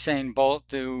watch Usain Bolt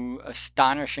do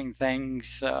astonishing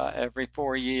things every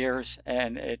 4 years.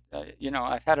 And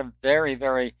I've had a very,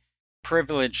 very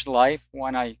privileged life,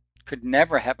 one I could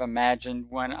never have imagined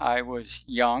when I was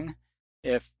young.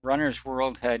 If Runner's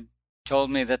World had told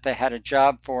me that they had a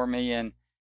job for me in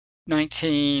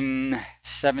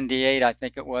 1978, I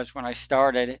think it was when I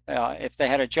started, if they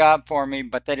had a job for me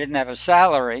but they didn't have a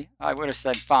salary, I would have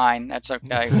said, fine, that's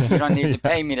okay. You don't need to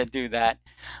pay me to do that.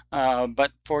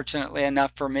 But fortunately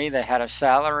enough for me, they had a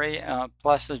salary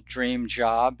plus a dream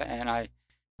job, and I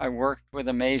worked with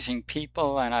amazing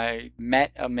people, and I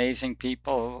met amazing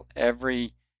people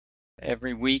every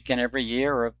week and every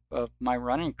year of my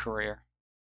running career.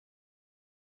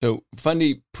 So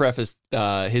Fundy prefaced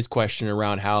his question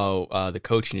around how the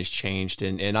coaching has changed,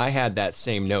 and I had that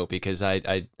same note because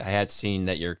I had seen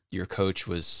that your coach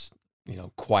was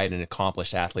quite an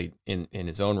accomplished athlete in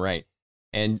his own right,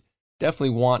 and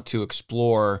definitely want to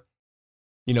explore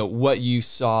what you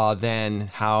saw then,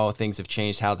 how things have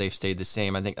changed, how they've stayed the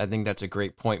same. I think that's a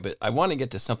great point, but I want to get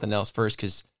to something else first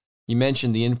because you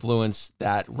mentioned the influence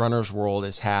that Runner's World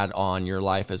has had on your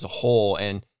life as a whole,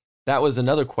 and that was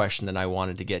another question that I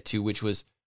wanted to get to, which was,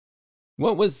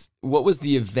 what was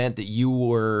the event that you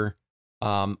were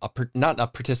not a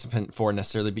participant for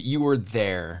necessarily, but you were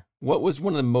there? What was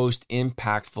one of the most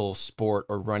impactful sport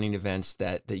or running events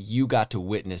that you got to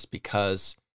witness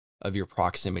because of your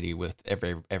proximity with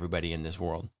everybody in this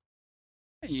world?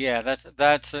 Yeah,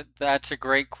 that's a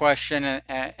great question,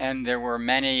 and there were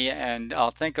many, and I'll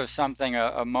think of something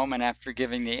a moment after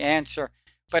giving the answer.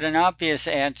 But an obvious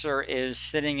answer is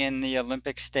sitting in the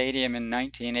Olympic Stadium in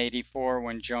 1984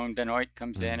 when Joan Benoit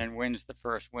comes in and wins the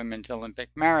first women's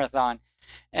Olympic marathon.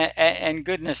 And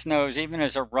goodness knows, even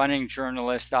as a running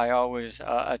journalist, I always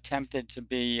attempted to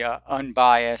be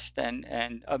unbiased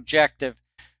and objective.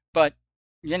 But,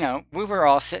 we were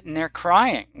all sitting there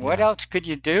crying. What else could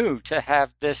you do to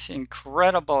have this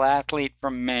incredible athlete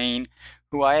from Maine,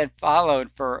 who I had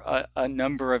followed for a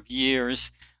number of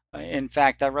years? In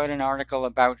fact, I wrote an article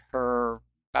about her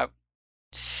about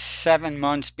 7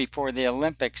 months before the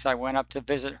Olympics. I went up to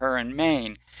visit her in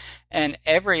Maine, and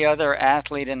every other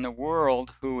athlete in the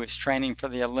world who was training for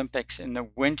the Olympics in the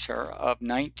winter of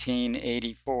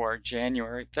 1984,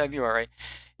 January, February,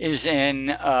 is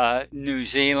in New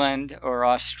Zealand or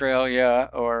Australia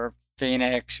or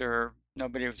Phoenix, or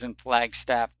nobody was in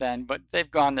Flagstaff then, but they've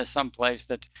gone to some place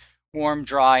that's warm,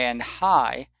 dry, and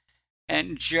high.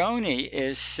 And Joni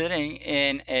is sitting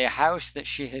in a house that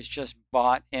she has just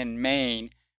bought in Maine,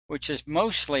 which is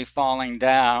mostly falling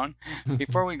down.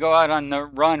 Before we go out on the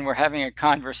run, we're having a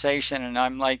conversation, and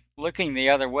I'm like looking the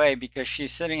other way because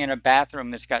she's sitting in a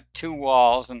bathroom that's got 2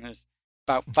 walls and is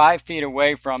about 5 feet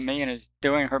away from me and is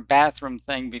doing her bathroom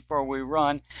thing before we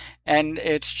run. And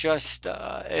it's just,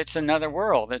 it's another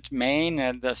world. It's Maine,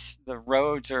 and the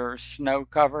roads are snow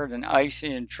covered and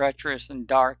icy and treacherous and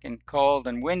dark and cold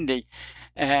and windy.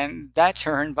 And that's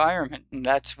her environment, and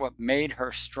that's what made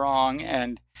her strong.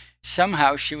 And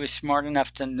somehow she was smart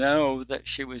enough to know that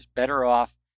she was better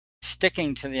off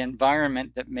sticking to the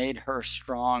environment that made her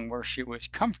strong, where she was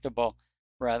comfortable,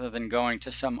 rather than going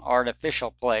to some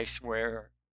artificial place where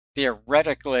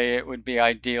theoretically it would be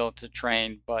ideal to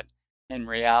train, but in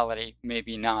reality,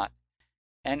 maybe not.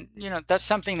 And, that's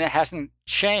something that hasn't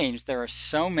changed. There are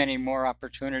so many more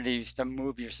opportunities to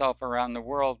move yourself around the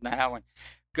world now and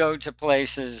go to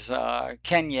places,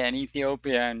 Kenya and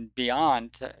Ethiopia and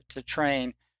beyond, to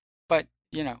train. But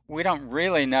we don't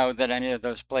really know that any of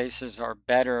those places are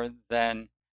better than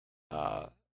uh,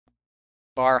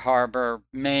 Bar Harbor,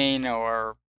 Maine,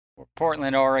 or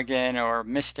Portland, Oregon, or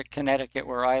Mystic, Connecticut,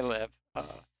 where I live.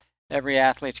 Every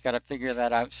athlete's got to figure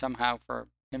that out somehow for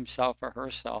himself or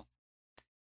herself.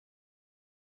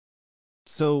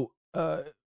 So,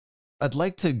 I'd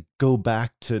like to go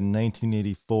back to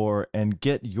 1984 and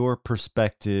get your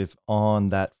perspective on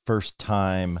that first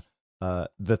time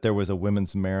that there was a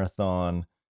women's marathon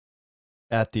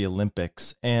at the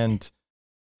Olympics. And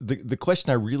the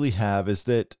question I really have is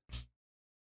that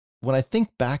when I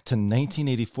think back to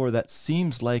 1984, that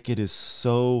seems like it is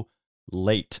so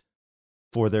late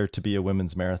for there to be a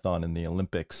women's marathon in the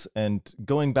Olympics. And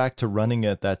going back to running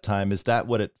at that time, is that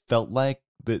what it felt like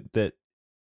that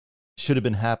should have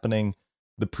been happening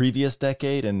the previous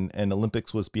decade and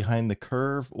Olympics was behind the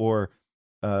curve? Or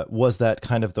was that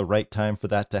kind of the right time for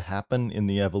that to happen in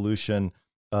the evolution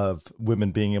of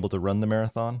women being able to run the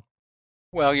marathon?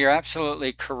 Well, you're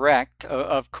absolutely correct.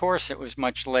 Of course, it was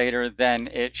much later than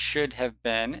it should have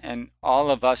been, and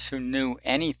all of us who knew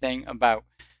anything about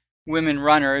women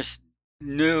runners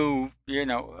knew,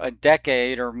 a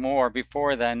decade or more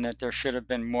before then that there should have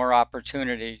been more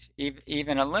opportunities,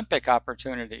 even Olympic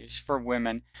opportunities for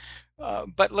women.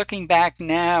 But looking back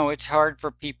now, it's hard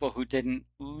for people who didn't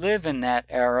live in that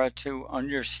era to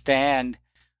understand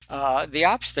the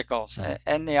obstacles,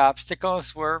 and the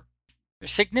obstacles were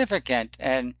significant.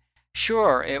 And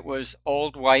sure, it was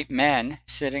old white men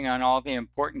sitting on all the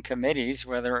important committees,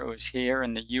 whether it was here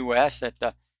in the U.S. at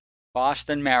the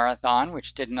Boston Marathon,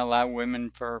 which didn't allow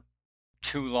women for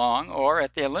too long, or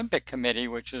at the Olympic Committee,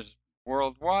 which is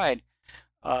worldwide,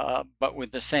 but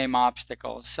with the same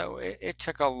obstacles. So it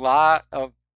took a lot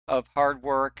of hard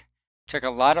work, took a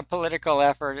lot of political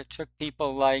effort. It took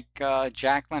people like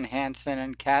Jacqueline Hansen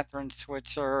and Catherine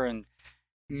Switzer and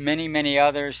many, many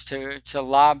others to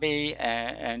lobby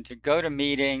and to go to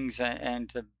meetings and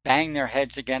to bang their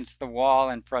heads against the wall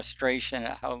in frustration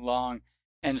at how long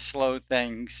and slow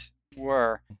things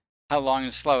were, how long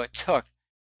and slow it took.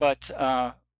 But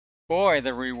boy,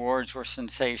 the rewards were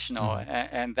sensational.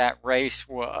 And that race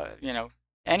was,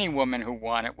 any woman who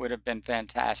won it would have been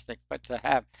fantastic. But to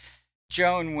have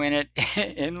Joan win it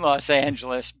in Los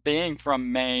Angeles, being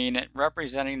from Maine, and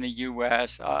representing the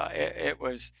U.S., it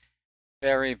was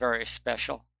very, very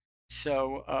special.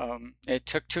 So it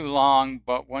took too long,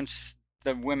 but once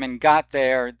the women got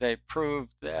there, they proved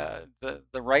the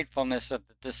rightfulness of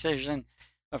the decision.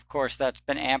 Of course, that's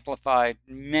been amplified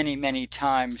many, many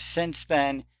times since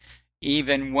then.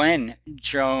 Even when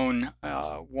Joan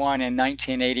won in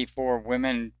 1984,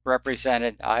 women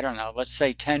represented, I don't know, let's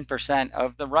say 10%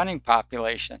 of the running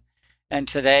population. And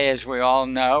today, as we all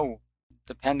know,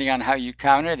 depending on how you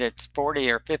count it, it's 40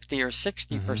 or 50 or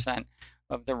 60%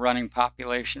 of the running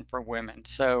population for women.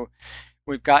 So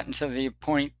we've gotten to the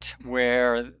point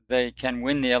where they can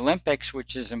win the Olympics,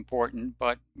 which is important,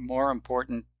 but more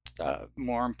importantly,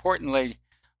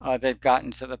 they've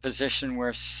gotten to the position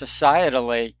where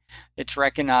societally it's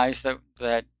recognized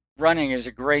that running is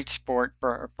a great sport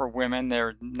for women.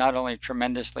 They're not only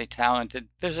tremendously talented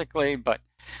physically, but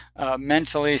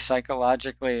mentally,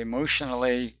 psychologically,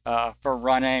 emotionally for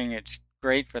running. It's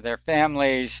great for their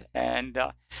families, and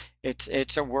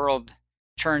it's a world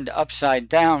turned upside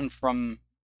down from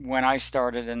when I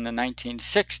started in the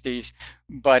 1960s,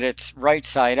 but it's right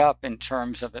side up in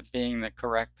terms of it being the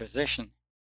correct position.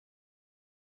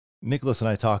 Nicholas and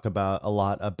I talk about a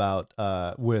lot about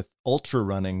with ultra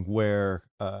running, where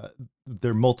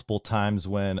there are multiple times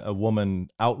when a woman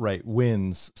outright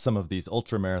wins some of these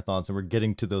ultra marathons, and we're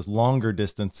getting to those longer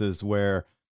distances where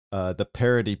the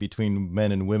parity between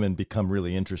men and women become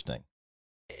really interesting.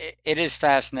 It is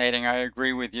fascinating. I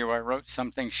agree with you. I wrote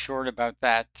something short about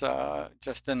that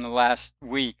just in the last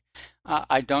week.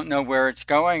 I don't know where it's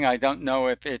going. I don't know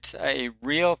if it's a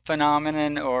real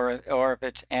phenomenon or if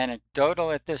it's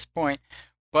anecdotal at this point,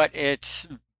 but it's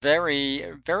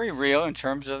very, very real in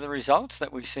terms of the results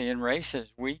that we see in races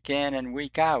week in and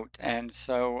week out. And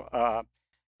so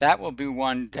that will be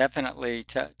one definitely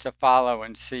to follow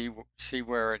and see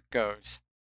where it goes.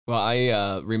 Well,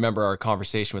 I remember our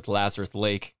conversation with Lazarus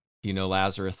Lake. You know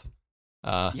Lazarus,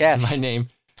 Yes. my name.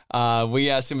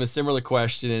 We asked him a similar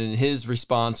question, and his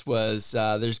response was,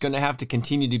 there's going to have to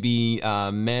continue to be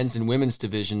men's and women's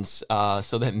divisions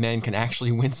so that men can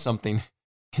actually win something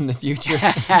in the future.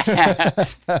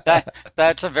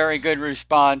 That's a very good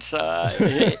response.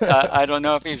 I don't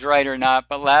know if he's right or not,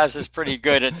 but Laz is pretty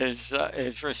good at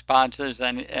his responses,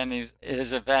 and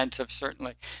his events have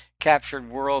certainly captured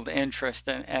world interest,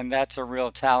 and that's a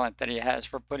real talent that he has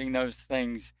for putting those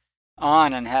things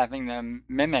on and having them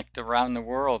mimicked around the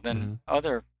world in Mm-hmm.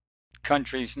 other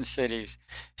countries and cities.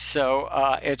 So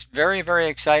it's very, very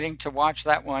exciting to watch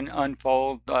that one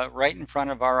unfold right in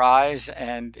front of our eyes.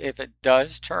 And if it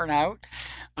does turn out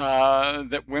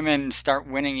that women start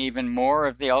winning even more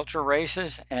of the ultra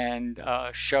races and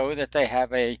show that they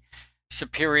have a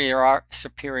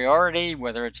superiority,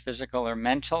 whether it's physical or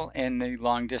mental, in the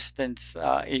long distance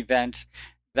events,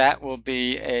 that will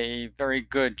be a very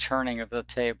good turning of the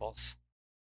tables.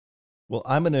 Well,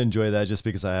 I'm going to enjoy that just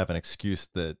because I have an excuse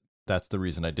that that's the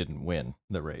reason I didn't win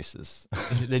the races.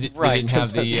 They Right. didn't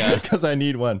have the because I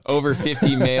need one. over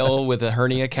 50 male with a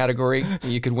hernia category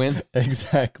you could win.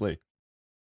 Exactly.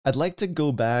 I'd like to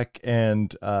go back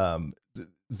and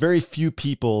very few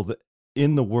people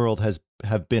in the world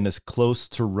have been as close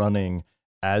to running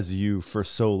as you for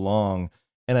so long.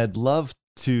 And I'd love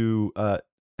to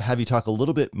have you talk a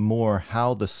little bit more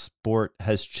how the sport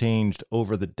has changed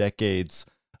over the decades,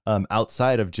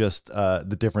 outside of just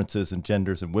the differences in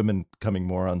genders and women coming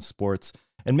more on sports,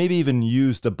 and maybe even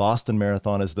use the Boston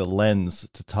Marathon as the lens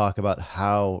to talk about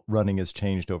how running has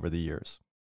changed over the years.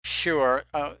 Sure.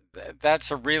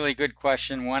 That's a really good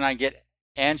question. One I get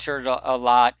answered a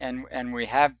lot, and we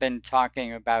have been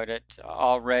talking about it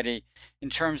already in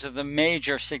terms of the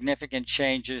major significant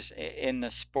changes in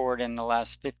the sport in the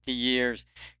last 50 years.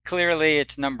 Clearly,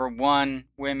 it's number one,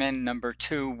 women, number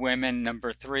two, women,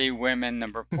 number three, women,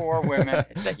 number four, women.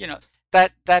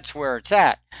 That's where it's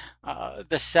at.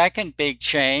 The second big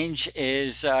change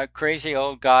is crazy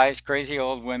old guys, crazy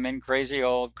old women, crazy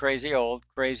old, crazy old,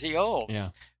 crazy old. Yeah.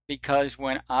 Because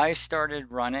when I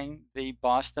started running the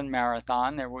Boston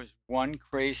Marathon, there was one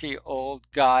crazy old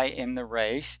guy in the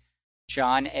race,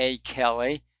 John A.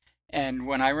 Kelly. And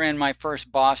when I ran my first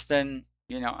Boston,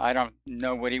 I don't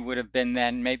know what he would have been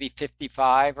then, maybe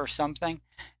 55 or something.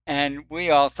 And we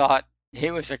all thought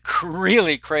he was a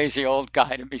really crazy old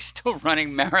guy to be still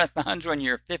running marathons when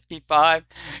you're 55.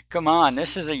 Come on,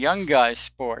 this is a young guy's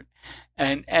sport.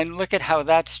 And look at how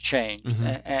that's changed,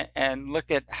 Mm-hmm. and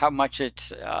look at how much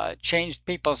it's changed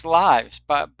people's lives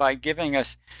by giving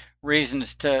us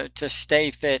reasons to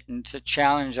stay fit and to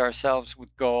challenge ourselves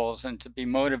with goals and to be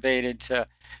motivated to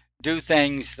do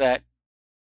things that,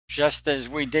 just as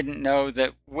we didn't know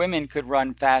that women could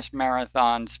run fast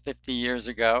marathons 50 years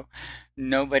ago,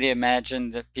 nobody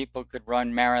imagined that people could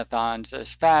run marathons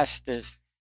as fast as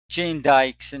Gene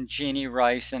Dykes and Jeannie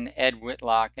Rice and Ed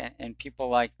Whitlock and people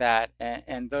like that.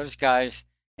 And those guys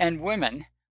and women,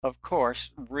 of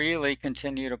course, really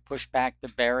continue to push back the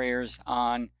barriers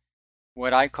on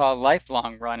what I call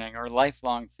lifelong running or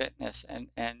lifelong fitness. And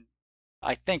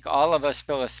I think all of us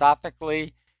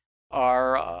philosophically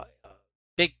are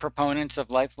big proponents of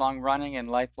lifelong running and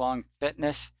lifelong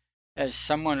fitness. As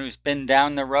someone who's been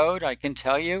down the road, I can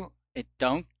tell you it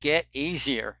don't get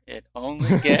easier. It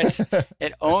only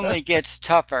gets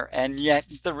tougher, and yet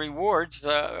the rewards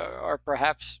are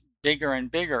perhaps bigger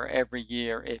and bigger every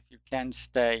year if you can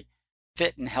stay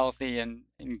fit and healthy and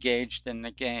engaged in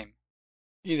the game.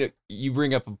 You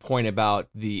bring up a point about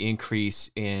the increase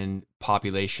in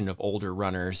population of older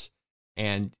runners,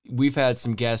 and we've had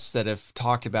some guests that have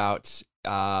talked about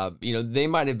they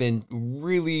might have been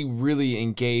really, really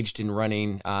engaged in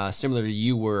running, similar to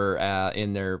you were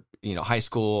in their high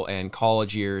school and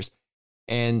college years,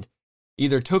 and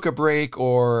either took a break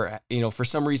or for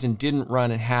some reason didn't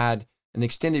run and had an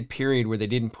extended period where they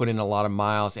didn't put in a lot of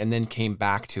miles and then came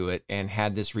back to it and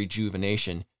had this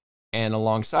rejuvenation. And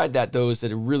alongside that, those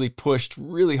that had really pushed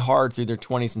really hard through their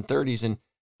 20s and 30s, and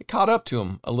it caught up to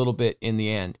them a little bit in the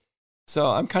end.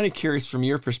 So I'm kind of curious from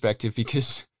your perspective,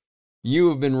 because you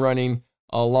have been running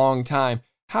a long time.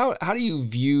 How do you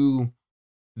view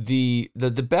the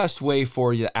best way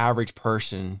for the average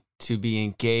person to be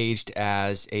engaged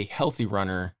as a healthy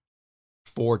runner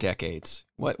for decades?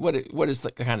 What is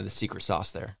the kind of the secret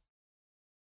sauce there?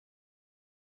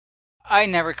 I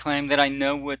never claim that I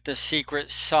know what the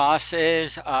secret sauce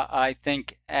is. I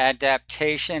think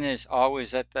adaptation is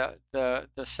always at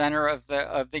the center of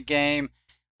the game.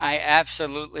 I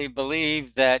absolutely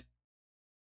believe that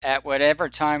at whatever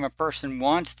time a person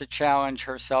wants to challenge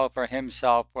herself or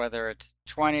himself, whether it's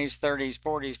 20s, 30s,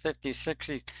 40s, 50s,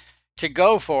 60s, to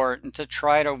go for it and to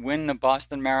try to win the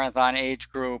Boston Marathon age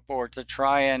group, or to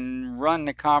try and run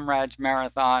the Comrades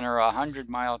Marathon or a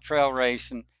 100-mile trail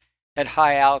race and at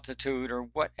high altitude, or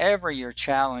whatever your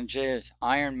challenge is,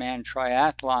 Ironman,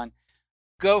 triathlon,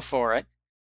 go for it.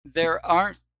 There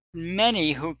aren't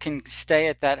many who can stay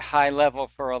at that high level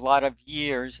for a lot of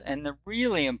years. And the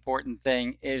really important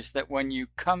thing is that when you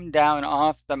come down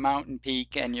off the mountain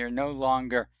peak and you're no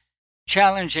longer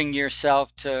challenging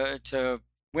yourself to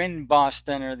win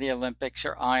Boston or the Olympics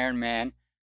or Ironman,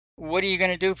 what are you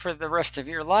going to do for the rest of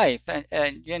your life?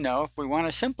 And you know, if we want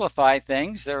to simplify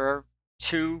things, there are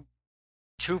two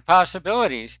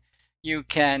possibilities. You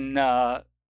can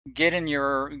get on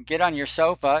your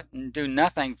sofa and do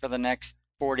nothing for the next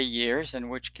 40 years, in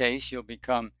which case you'll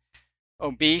become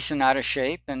obese and out of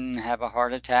shape and have a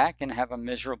heart attack and have a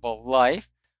miserable life.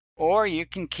 Or you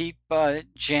can keep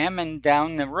jamming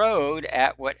down the road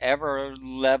at whatever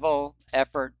level,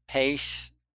 effort,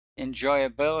 pace,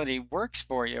 enjoyability works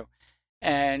for you.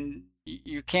 And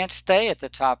you can't stay at the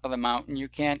top of the mountain. You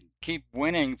can't keep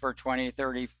winning for 20,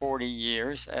 30, 40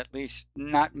 years. At least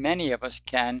not many of us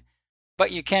can.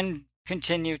 But you can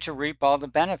continue to reap all the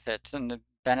benefits. And the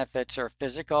benefits are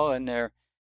physical, and they're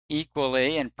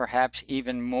equally and perhaps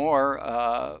even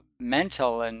more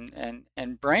mental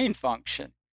and brain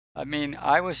function. I mean,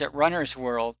 I was at Runner's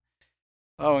World.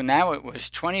 Oh, now it was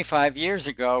 25 years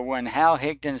ago when Hal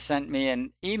Higdon sent me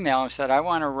an email and said, I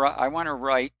want to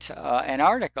write an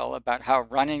article about how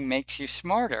running makes you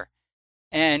smarter.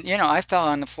 And, you know, I fell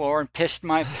on the floor and pissed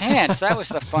my pants. That was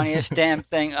the funniest damn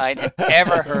thing I'd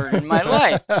ever heard in my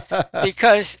life.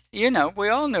 Because, you know, we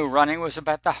all knew running was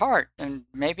about the heart and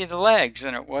maybe the legs,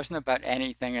 and it wasn't about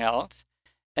anything else.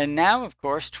 And now, of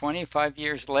course, 25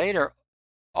 years later,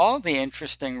 all the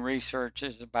interesting research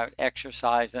is about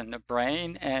exercise and the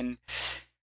brain, and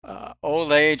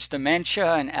old age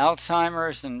dementia and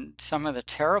Alzheimer's and some of the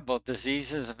terrible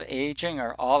diseases of aging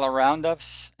are all around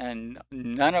us, and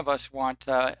none of us want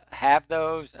to have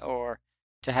those or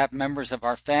to have members of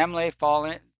our family fall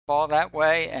that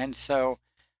way. And so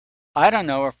I don't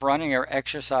know if running or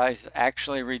exercise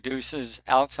actually reduces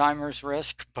Alzheimer's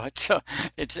risk, but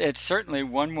it's certainly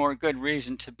one more good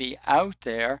reason to be out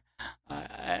there.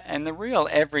 And the real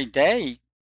everyday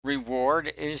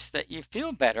reward is that you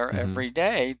feel better every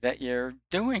day that you're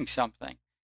doing something.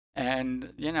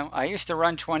 And, you know, I used to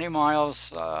run 20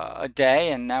 miles a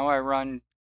day, and now I run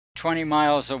 20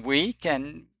 miles a week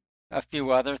and a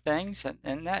few other things.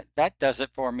 And that does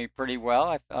it for me pretty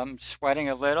well. I'm sweating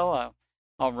a little.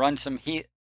 I'll run some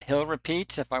hill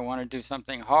repeats if I want to do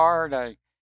something hard. I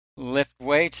lift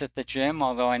weights at the gym,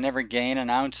 although I never gain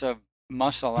an ounce of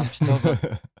muscle. I'm still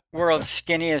the world's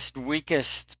skinniest,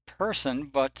 weakest person,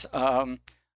 but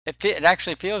it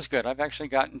actually feels good. I've actually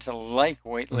gotten to like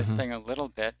weightlifting a little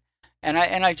bit, and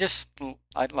I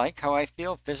like how I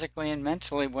feel physically and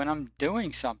mentally when I'm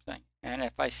doing something. And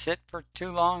if I sit for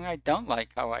too long, I don't like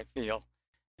how I feel.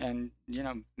 And you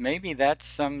know, maybe that's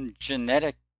some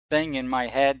genetic thing in my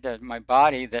head, my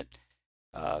body, that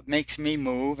makes me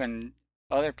move, and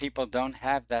other people don't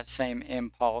have that same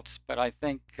impulse. But I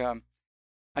think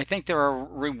there are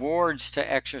rewards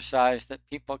to exercise that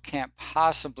people can't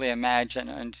possibly imagine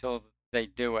until they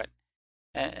do it.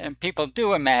 And people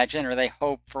do imagine, or they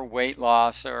hope for weight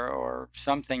loss or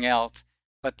something else,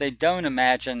 but they don't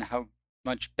imagine how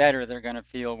much better they're going to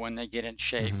feel when they get in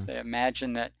shape. They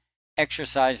imagine that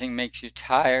exercising makes you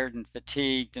tired and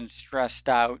fatigued and stressed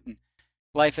out, and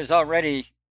life is already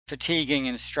fatiguing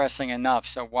and stressing enough,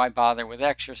 so why bother with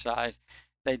exercise?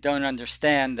 They don't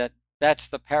understand that that's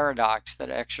the paradox, that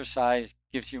exercise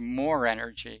gives you more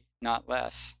energy, not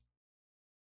less.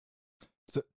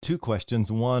 So, two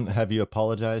questions. One, have you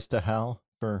apologized to Hal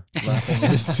for laughing at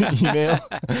his email?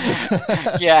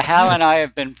 Yeah, Hal and I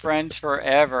have been friends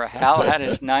forever. Hal had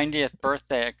his 90th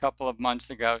birthday a couple of months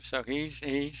ago, so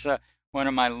he's one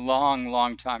of my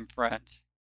long time friends.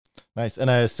 Nice.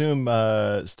 And I assume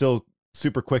still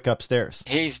super quick upstairs.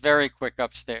 He's very quick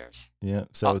upstairs. Yeah.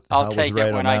 So I'll take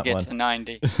it when I get to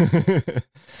 90.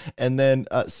 And then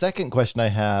second question I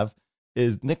have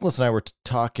is, Nicholas and I were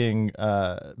talking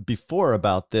before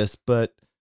about this, but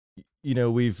you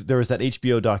know, there was that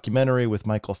HBO documentary with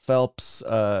Michael Phelps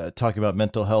talking about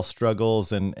mental health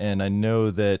struggles, and I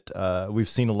know that we've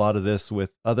seen a lot of this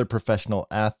with other professional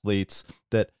athletes,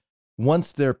 that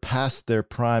once they're past their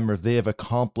prime, or they have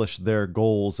accomplished their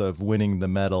goals of winning the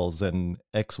medals and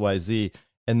XYZ,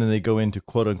 and then they go into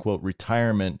quote unquote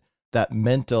retirement, that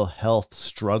mental health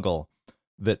struggle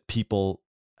that people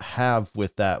have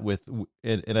with that,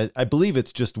 and I believe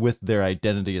it's just with their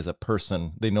identity as a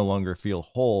person. They no longer feel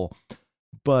whole.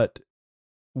 But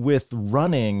with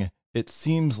running, it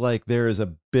seems like there is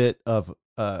a bit of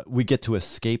we get to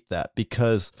escape that,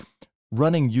 because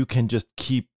running, you can just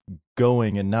keep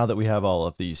going. And now that we have all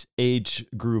of these age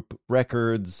group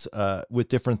records with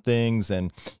different things,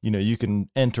 and you know, you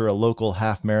can enter a local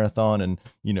half marathon and,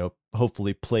 you know,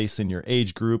 hopefully place in your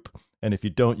age group. And if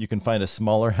you don't, you can find a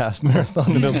smaller half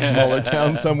marathon in a smaller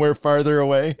town somewhere farther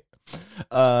away.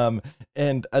 um,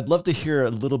 and I'd love to hear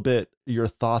a little bit your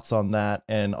thoughts on that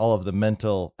and all of the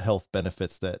mental health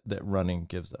benefits that running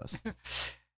gives us.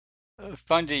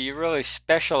 Fundy, you really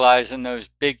specialize in those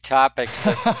big topics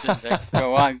that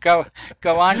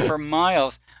go on for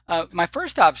miles. My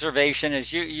first observation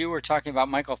is you were talking about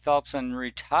Michael Phelps and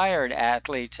retired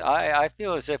athletes. I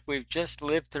feel as if we've just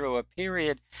lived through a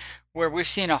period where we've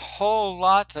seen a whole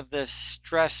lot of this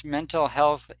stress, mental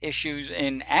health issues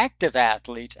in active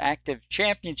athletes, active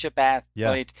championship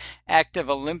athletes, active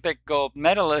Olympic gold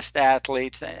medalist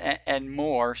athletes, and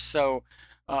more. So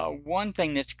one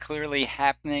thing that's clearly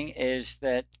happening is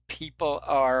that people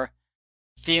are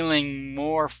feeling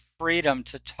more freedom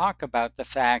to talk about the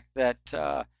fact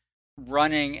that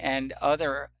running and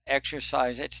other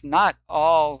exercise, it's not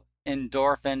all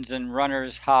endorphins and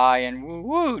runner's high and woo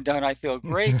woo, don't I feel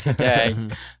great today?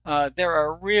 There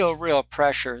are real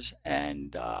pressures,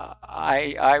 and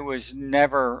I was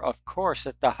never, of course,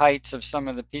 at the heights of some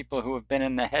of the people who have been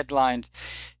in the headlines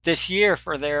this year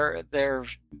for their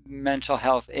mental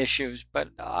health issues, but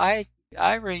I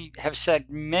have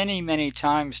said many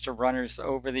times to runners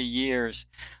over the years,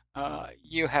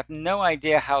 you have no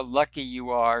idea how lucky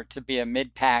you are to be a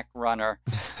mid-pack runner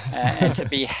and to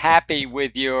be happy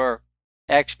with your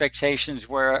expectations,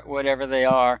 whatever they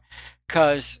are.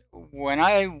 Because when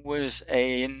I was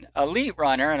an elite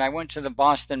runner and I went to the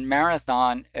Boston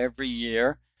Marathon every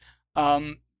year,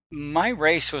 my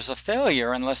race was a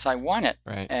failure unless I won it.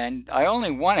 Right. And I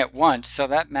only won it once, so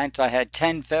that meant I had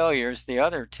 10 failures the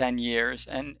other 10 years.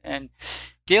 And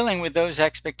dealing with those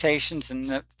expectations and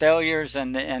the failures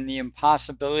and the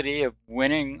impossibility of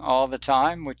winning all the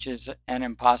time, which is an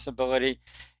impossibility,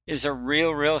 is a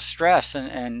real stress.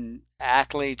 And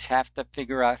athletes have to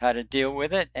figure out how to deal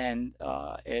with it. And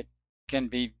it can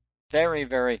be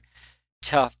very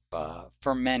tough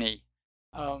for many.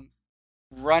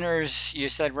 Runners, you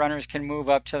said runners can move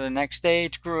up to the next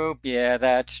age group. Yeah,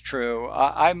 that's true.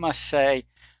 I must say,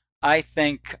 I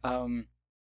think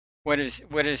what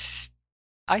is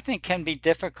I think can be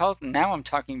difficult, and now I'm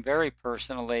talking very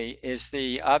personally, is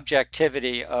the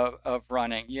objectivity of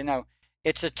running. You know,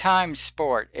 it's a time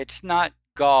sport. It's not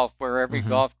golf where every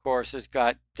golf course has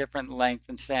got different length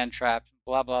and sand traps,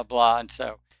 blah blah, and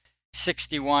so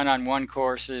 61 on one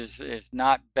course is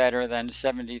not better than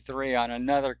 73 on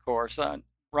another course.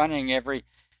 Running every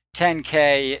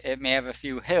 10K, it may have a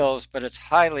few hills, but it's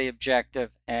highly objective.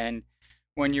 And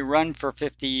when you run for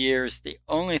 50 years, the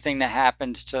only thing that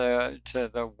happens to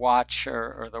the watch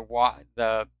or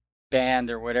the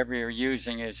band or whatever you're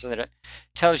using is that it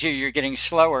tells you you're getting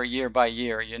slower year by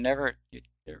year.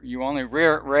 You only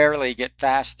rarely get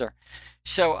faster.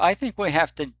 So I think we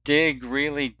have to dig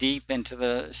really deep into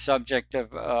the subject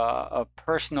of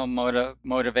personal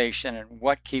motivation and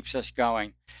what keeps us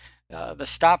going. The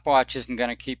stopwatch isn't going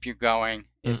to keep you going.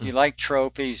 If you like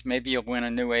trophies, maybe you'll win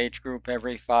a new age group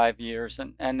every 5 years,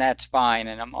 and that's fine.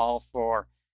 And I'm all for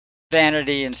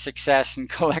vanity and success and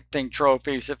collecting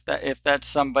trophies. If that's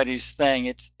somebody's thing,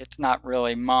 it's not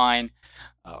really mine.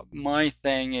 My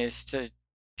thing is to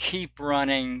keep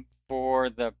running for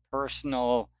the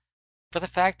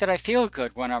fact that I feel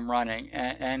good when I'm running,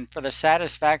 and for the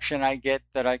satisfaction I get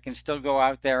that I can still go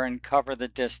out there and cover the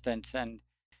distance. And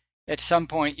at some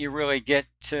point you really get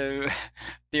to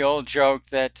the old joke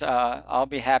that I'll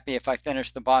be happy if I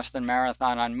finish the Boston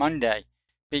Marathon on Monday,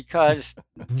 because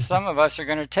some of us are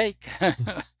going to take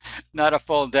not a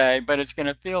full day, but it's going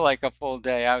to feel like a full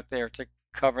day out there to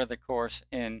cover the course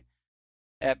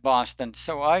at Boston.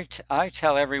 So I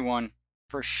tell everyone,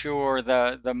 for sure,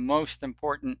 the most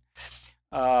important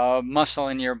muscle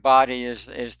in your body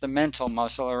is the mental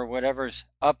muscle, or whatever's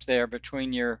up there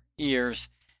between your ears,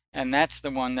 and that's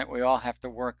the one that we all have to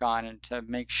work on, and to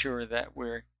make sure that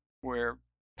we're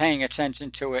paying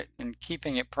attention to it and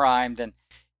keeping it primed and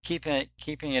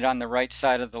keeping it on the right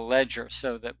side of the ledger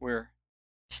so that we're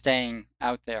staying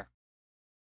out there.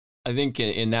 I think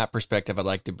in that perspective, I'd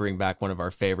like to bring back one of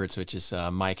our favorites, which is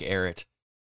Mike Arrett.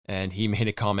 And he made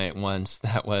a comment once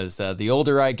that was, the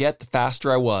older I get, the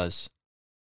faster I was.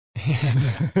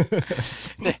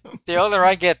 The older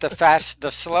I get,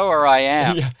 the slower I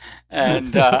am. Yeah.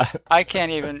 And I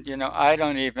can't even, I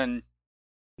don't even,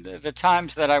 the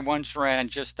times that I once ran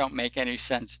just don't make any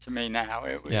sense to me now.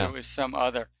 It was some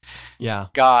other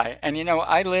guy. And,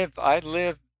 I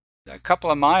live a couple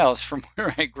of miles from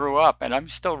where I grew up, and I'm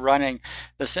still running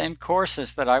the same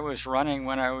courses that I was running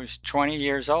when I was 20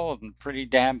 years old, and pretty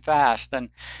damn fast. And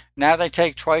now they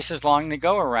take twice as long to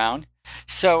go around.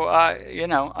 So,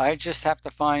 I just have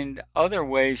to find other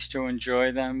ways to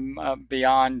enjoy them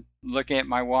beyond looking at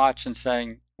my watch and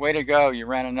saying, way to go, you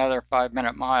ran another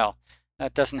 5-minute mile.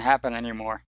 That doesn't happen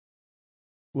anymore.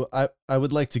 Well, I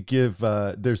would like to give,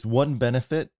 there's one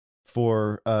benefit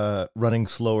for running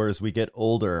slower as we get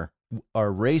older.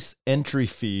 Our race entry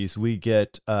fees, we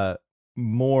get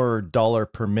more dollar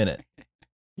per minute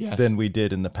Yes. than we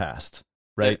did in the past.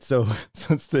 Right. So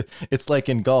it's like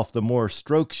in golf, the more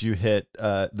strokes you hit,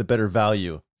 the better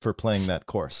value for playing that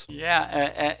course.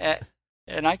 Yeah,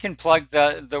 and I can plug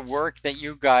the work that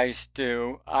you guys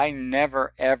do. I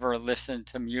never ever listened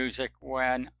to music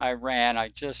when I ran. I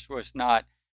just was not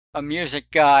a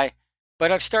music guy.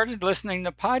 But I've started listening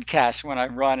to podcasts when I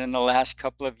run in the last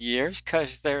couple of years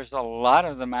because there's a lot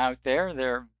of them out there.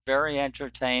 They're very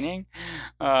entertaining.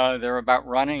 They're about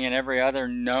running and every other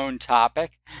known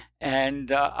topic.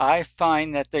 And I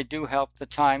find that they do help the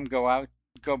time go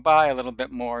by a little bit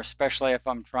more, especially if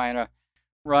I'm trying to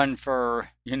run for,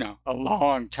 a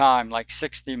long time, like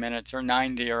 60 minutes or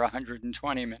 90 or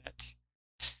 120 minutes.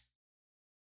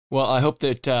 Well, I hope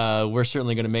that we're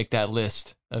certainly going to make that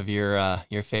list of your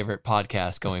favorite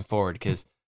podcasts going forward, because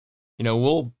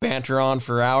we'll banter on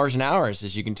for hours and hours,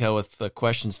 as you can tell with the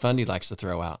questions Fundy likes to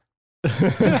throw out.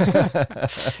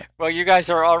 Well, you guys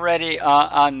are already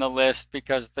on the list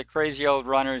because the crazy old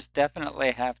runners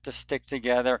definitely have to stick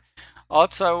together.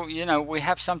 Also, we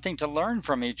have something to learn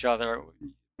from each other.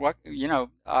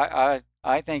 I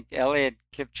think Eliud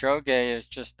Kipchoge is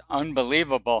just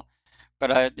unbelievable.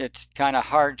 But it's kind of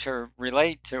hard to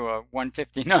relate to a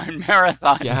 159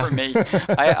 marathon for me.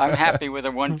 I'm happy with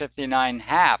a 159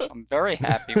 half. I'm very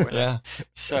happy with it.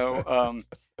 So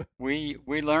we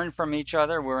learn from each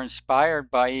other. We're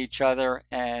inspired by each other,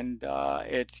 and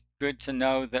it's good to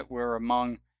know that we're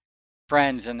among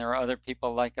friends and there are other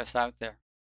people like us out there.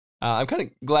 I'm kind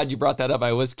of glad you brought that up.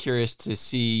 I was curious to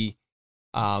see,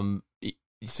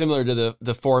 similar to the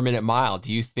 4-minute mile,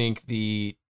 do you think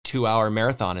the 2-hour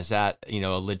marathon, is that, a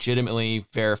legitimately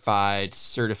verified,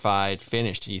 certified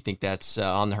finish? Do you think that's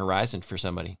on the horizon for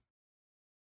somebody?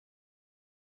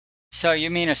 So you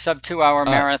mean a sub 2-hour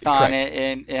marathon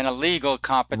correct. in a legal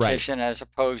competition, right, as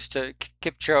opposed to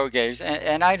Kipchoge's?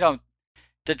 And I don't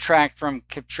detract from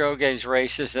Kipchoge's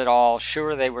races at all.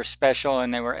 Sure, they were special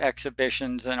and they were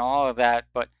exhibitions and all of that,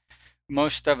 but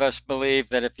most of us believe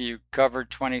that if you covered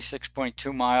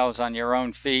 26.2 miles on your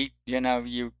own feet,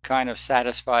 you kind of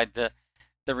satisfied the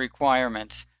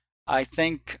requirements. I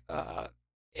think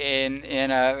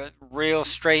in a real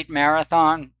straight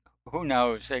marathon, who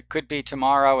knows? It could be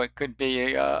tomorrow. It could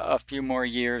be a few more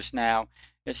years now.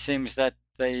 It seems that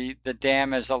the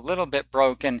dam is a little bit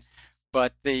broken,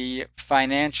 but the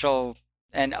financial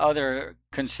and other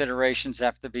considerations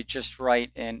have to be just right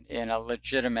in a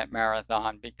legitimate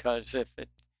marathon, because if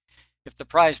the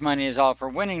prize money is all for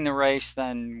winning the race,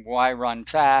 then why run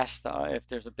fast? If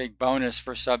there's a big bonus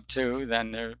for sub 2,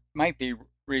 then there might be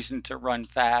reason to run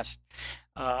fast.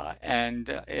 And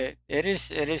it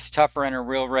is tougher in a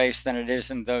real race than it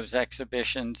is in those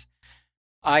exhibitions.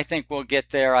 I think we'll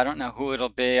get there. I don't know who it'll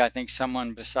be. I think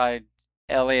someone beside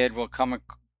Eliud will come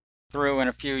through in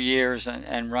a few years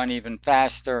and run even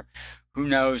faster. Who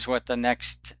knows what the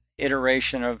next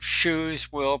iteration of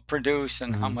shoes will produce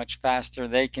and how much faster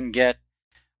they can get.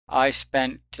 I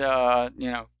spent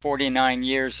 49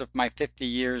 years of my 50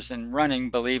 years in running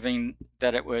believing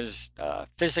that it was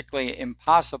physically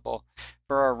impossible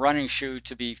for a running shoe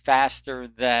to be faster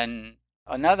than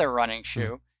another running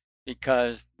shoe,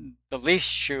 because the least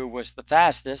shoe was the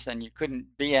fastest and you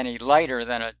couldn't be any lighter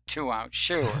than a 2-ounce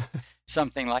shoe or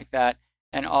something like that.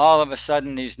 And all of a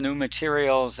sudden these new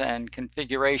materials and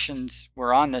configurations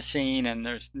were on the scene, and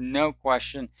there's no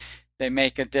question they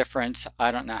make a difference.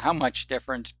 I don't know how much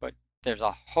difference, but there's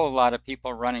a whole lot of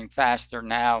people running faster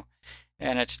now,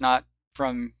 and it's not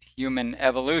from human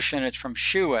evolution, it's from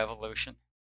shoe evolution.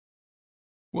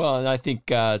 Well, and I think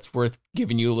it's worth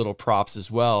giving you a little props as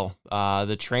well.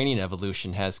 The training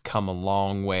evolution has come a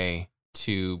long way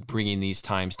to bringing these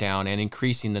times down and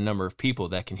increasing the number of people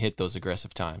that can hit those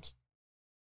aggressive times.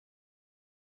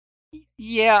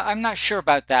 Yeah, I'm not sure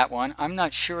about that one. I'm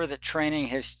not sure that training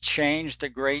has changed a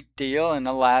great deal in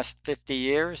the last 50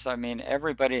 years. I mean,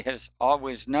 everybody has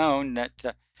always known that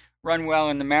to run well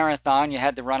in the marathon, you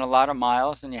had to run a lot of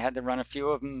miles and you had to run a few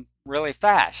of them really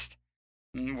fast.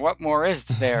 And what more is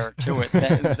there to it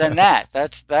than that?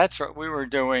 That's what we were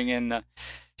doing in the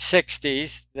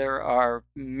 60s. There are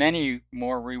many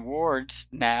more rewards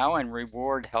now, and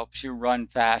reward helps you run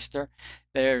faster.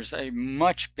 There's a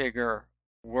much bigger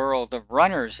world of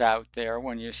runners out there.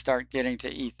 When you start getting to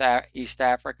East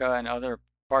Africa and other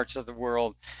parts of the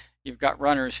world, you've got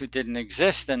runners who didn't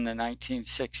exist in the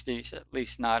 1960s, at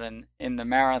least not in the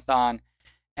marathon.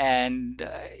 And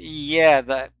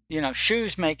yeah,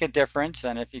 shoes make a difference,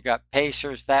 and if you got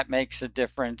pacers, that makes a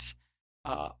difference.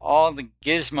 All the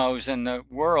gizmos in the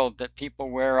world that people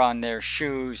wear on their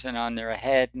shoes and on their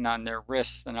head and on their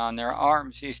wrists and on their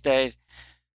arms these days,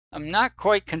 I'm not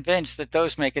quite convinced that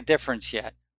those make a difference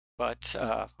yet. But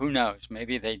who knows?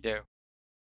 Maybe they do.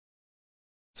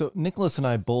 So Nicholas and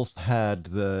I both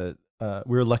had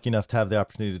we were lucky enough to have the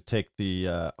opportunity to take the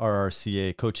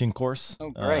RRCA coaching course. Oh,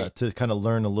 great. To kind of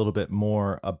learn a little bit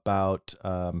more about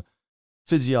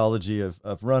physiology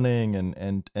of running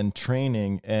and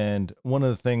training. And one of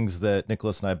the things that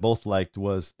Nicholas and I both liked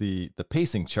was the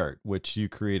pacing chart, which you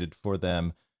created for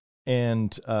them.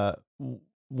 And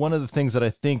one of the things that I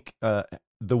think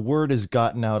the word has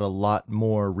gotten out a lot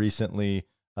more recently,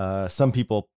 some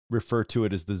people refer to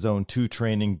it as the zone 2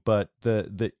 training, but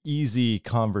the easy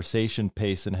conversation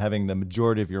pace and having the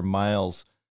majority of your miles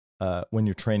when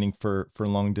you're training for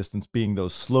long distance being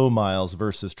those slow miles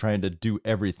versus trying to do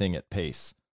everything at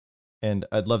pace. And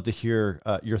I'd love to hear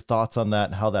your thoughts on that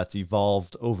and how that's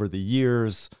evolved over the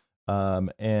years,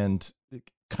 and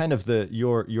kind of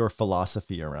your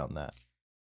philosophy around that.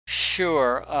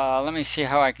 Sure. Let me see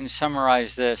how I can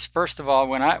summarize this. First of all,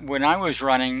 when I was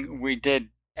running, we did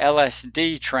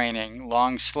LSD training,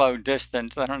 long, slow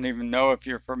distance. I don't even know if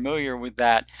you're familiar with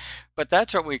that, but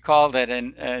that's what we called it.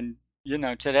 And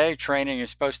today training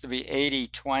is supposed to be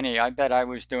 80-20. I bet I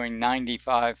was doing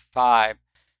 95-5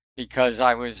 because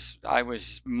I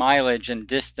was mileage and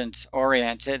distance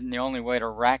oriented, and the only way to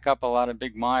rack up a lot of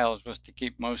big miles was to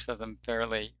keep most of them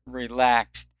fairly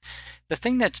relaxed. The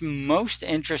thing that's most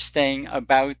interesting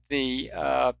about the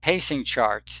pacing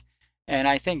charts, and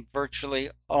I think virtually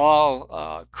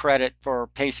all credit for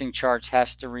pacing charts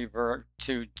has to revert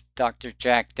to Dr.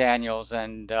 Jack Daniels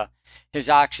and his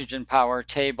oxygen power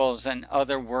tables and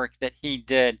other work that he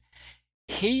did.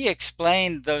 He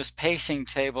explained those pacing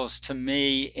tables to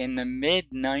me in the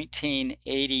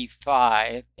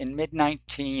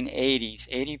mid-1980s,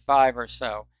 85 or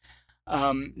so.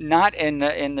 Not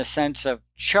in the sense of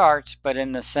charts, but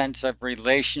in the sense of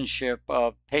relationship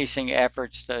of pacing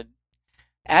efforts to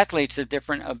athletes of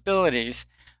different abilities.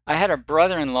 I had a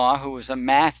brother-in-law who was a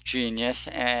math genius,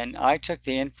 and I took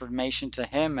the information to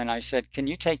him and I said, "Can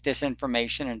you take this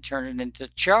information and turn it into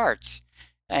charts?"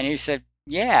 And he said,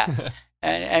 "Yeah."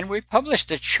 And we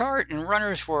published a chart in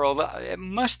Runner's World. It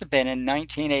must have been in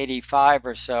 1985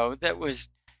 or so. That was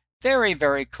very,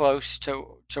 very close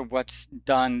to what's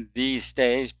done these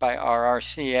days by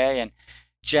RRCA and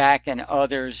Jack and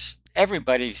others.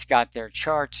 Everybody's got their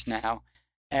charts now.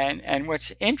 And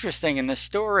what's interesting in the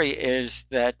story is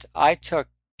that I took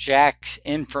Jack's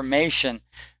information,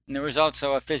 and there was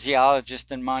also a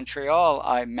physiologist in Montreal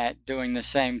I met doing the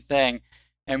same thing,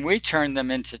 and we turned them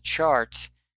into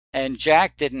charts. And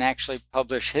Jack didn't actually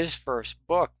publish his first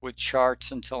book with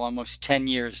charts until almost 10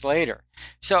 years later.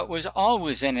 So it was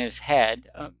always in his head.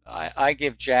 I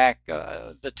give Jack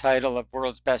the title of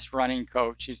world's best running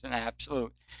coach. He's an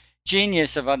absolute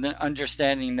genius of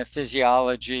understanding the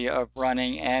physiology of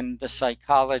running and the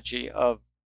psychology of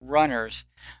runners.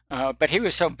 But he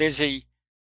was so busy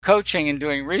coaching and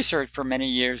doing research for many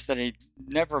years that he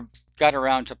never got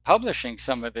around to publishing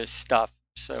some of this stuff.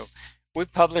 So we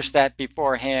published that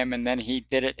before him, and then he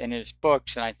did it in his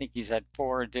books, and I think he's had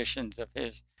 4 editions of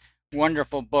his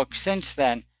wonderful book since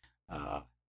then.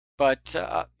 But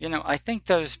I think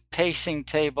those pacing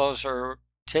tables or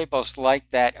tables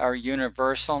like that are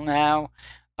universal now.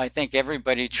 I think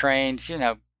everybody trains,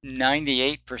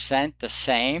 98% the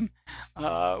same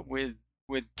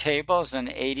with tables and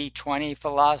 80-20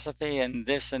 philosophy and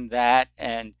this and that.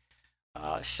 And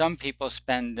some people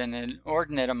spend an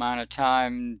inordinate amount of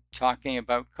time talking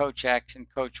about Coach X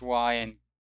and Coach Y and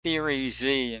Theory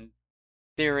Z and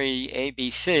Theory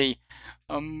ABC,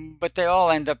 but they all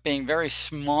end up being very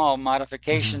small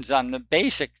modifications on the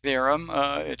basic theorem.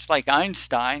 It's like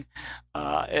Einstein.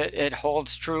 It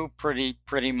holds true pretty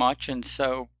much, and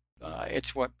so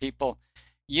it's what people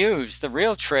use. The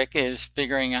real trick is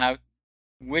figuring out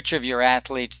which of your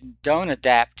athletes don't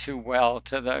adapt too well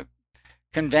to the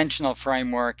conventional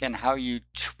framework and how you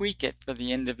tweak it for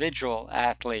the individual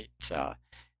athlete.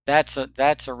 That's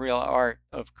a real art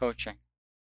of coaching.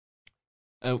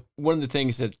 One of the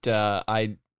things that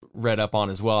I read up on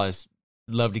as well is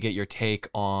love to get your take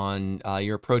on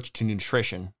your approach to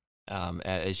nutrition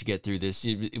as you get through this.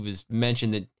 It was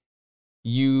mentioned that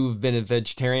you've been a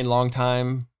vegetarian a long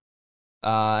time,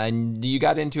 and you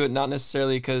got into it not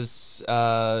necessarily because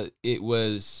it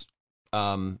was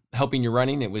helping your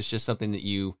running. It was just something that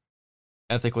you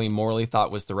ethically and morally thought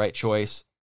was the right choice.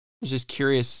 I was just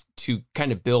curious to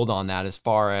kind of build on that as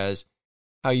far as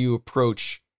how you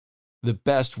approach the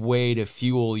best way to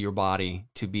fuel your body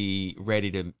to be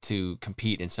ready to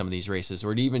compete in some of these races,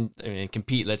 or to even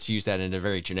compete? Let's use that in a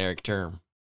very generic term.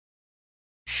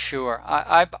 Sure.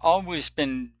 I've always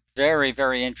been very,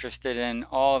 very interested in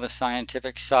all the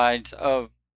scientific sides of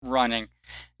running,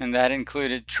 and that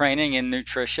included training and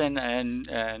nutrition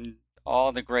and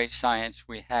all the great science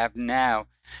we have now.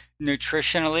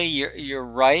 Nutritionally, you're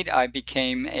right. I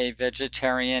became a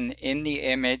vegetarian in the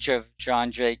image of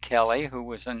John J. Kelly, who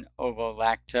was an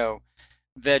ovo-lacto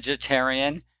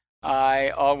vegetarian. I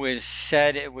always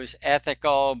said it was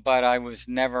ethical, but I was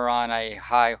never on a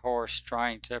high horse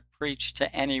trying to preach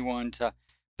to anyone to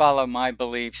follow my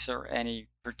beliefs or any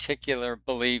particular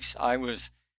beliefs. I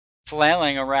was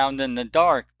flailing around in the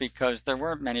dark because there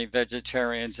weren't many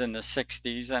vegetarians in the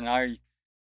 60s, and I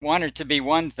wanted to be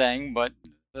one thing, but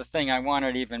the thing I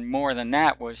wanted even more than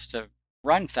that was to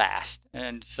run fast.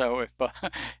 And so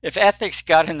if ethics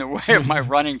got in the way of my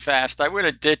running fast, I would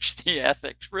have ditched the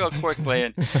ethics real quickly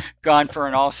and gone for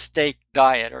an all-steak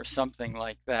diet or something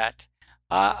like that.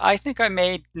 I think I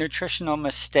made nutritional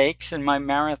mistakes in my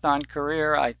marathon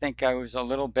career. I think I was a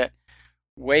little bit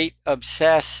weight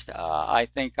obsessed. I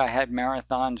think I had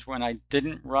marathons when I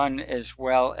didn't run as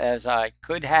well as I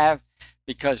could have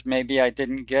because maybe I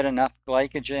didn't get enough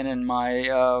glycogen in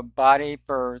my body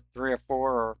for 3 or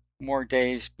 4 or more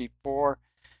days before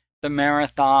the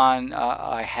marathon.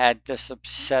 I had this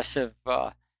obsessive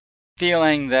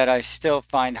feeling that I still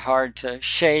find hard to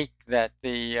shake, that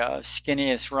the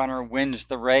skinniest runner wins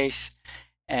the race.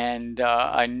 And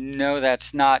I know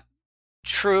that's not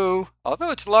true,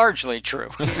 although it's largely true.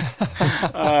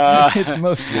 It's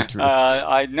mostly true.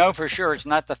 I know for sure it's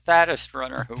not the fattest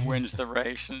runner who wins the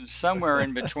race, and somewhere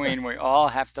in between, we all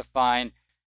have to find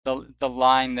the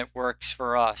line that works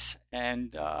for us.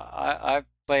 And I've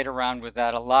played around with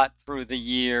that a lot through the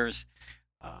years.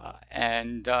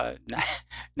 And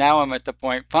now I'm at the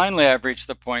point, finally I've reached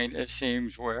the point, it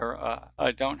seems, where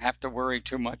I don't have to worry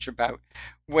too much about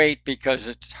weight because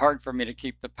it's hard for me to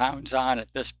keep the pounds on at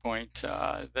this point.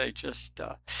 They just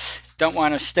don't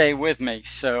want to stay with me.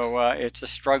 So it's a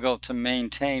struggle to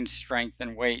maintain strength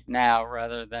and weight now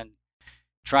rather than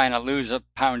trying to lose a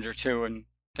pound or two and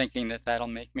thinking that that'll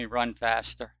make me run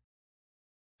faster.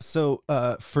 So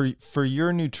for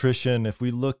your nutrition, if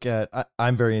we look at,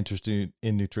 I'm very interested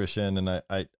in nutrition, and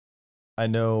I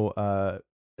know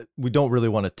we don't really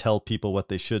want to tell people what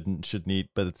they should and shouldn't eat,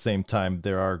 but at the same time,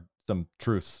 there are some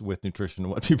truths with nutrition,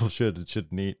 what people should and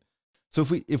shouldn't eat. So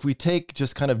if we take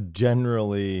just kind of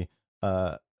generally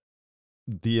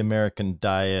the American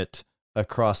diet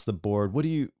across the board, what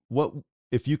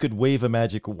if you could wave a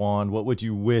magic wand, what would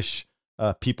you wish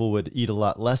people would eat a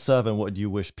lot less of, and what do you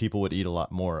wish people would eat a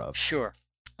lot more of? Sure.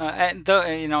 And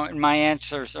my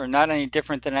answers are not any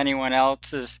different than anyone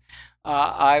else's.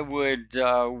 I would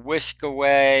whisk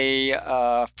away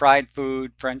fried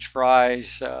food, French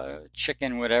fries,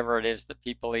 chicken, whatever it is that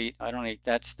people eat. I don't eat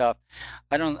that stuff.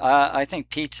 I think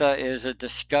pizza is a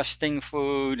disgusting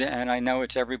food, and I know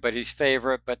it's everybody's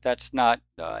favorite, but that's not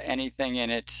anything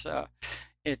in its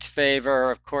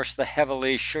favor. Of course, the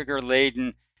heavily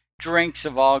sugar-laden drinks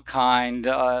of all kind,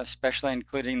 especially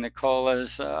including the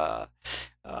colas.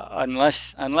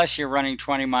 Unless you're running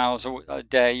 20 miles a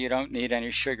day, you don't need any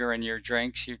sugar in your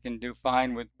drinks. You can do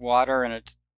fine with water, and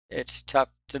it's tough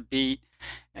to beat.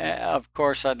 Of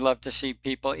course, I'd love to see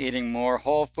people eating more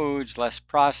whole foods, less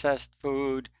processed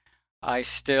food. I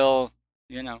still,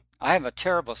 I have a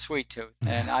terrible sweet tooth,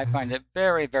 and I find it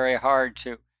very, very hard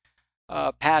to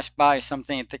pass by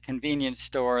something at the convenience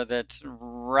store that's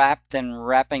wrapped in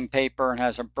wrapping paper and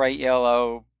has a bright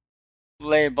yellow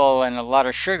label and a lot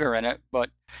of sugar in it, but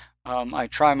I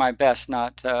try my best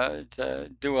not to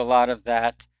do a lot of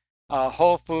that.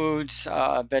 Whole foods,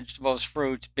 vegetables,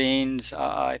 fruits, beans.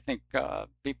 I think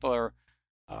people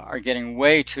are getting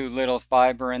way too little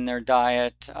fiber in their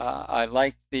diet. I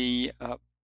like the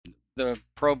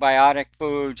probiotic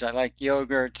foods. I like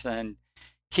yogurts and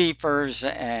kefirs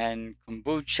and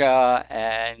kombucha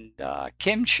and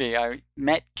kimchi. I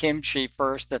met kimchi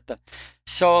first at the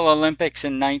Seoul Olympics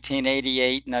in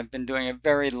 1988, and I've been doing a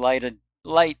very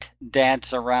light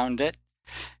dance around it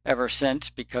ever since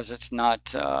because it's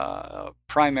not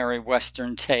primary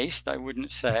Western taste, I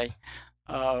wouldn't say.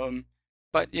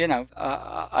 But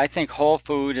I think whole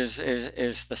food is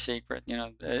the secret.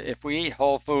 If we eat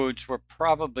whole foods, we're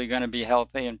probably going to be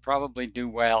healthy and probably do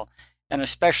well, and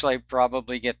especially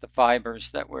probably get the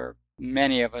fibers that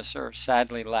many of us are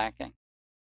sadly lacking.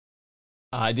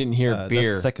 I didn't hear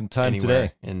beer the second time anywhere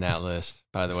today in that list,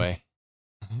 by the way.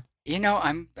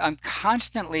 I'm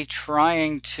constantly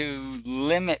trying to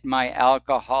limit my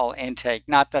alcohol intake.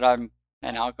 Not that I'm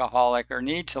an alcoholic or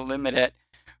need to limit it.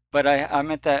 But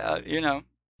I'm at that,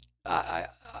 I,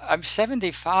 I'm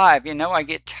 75. I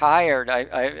get tired.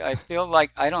 I feel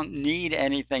like I don't need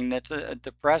anything that's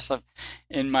depressive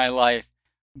in my life.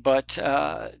 But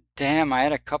damn, I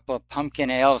had a couple of pumpkin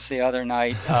ales the other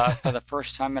night for the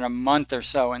first time in a month or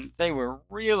so, and they were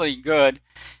really good.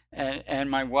 And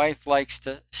my wife likes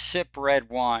to sip red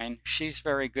wine. She's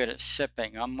very good at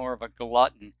sipping. I'm more of a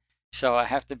glutton, so I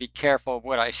have to be careful of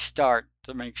what I start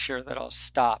to make sure that I'll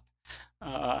stop.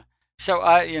 Uh, so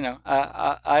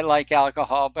I like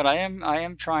alcohol, but I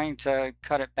am trying to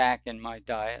cut it back in my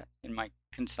diet, in my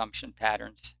consumption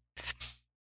patterns.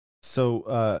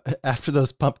 So after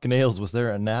those pumpkin ales, was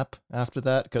there a nap after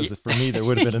that? Because for me, there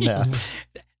would have been a nap.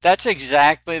 That's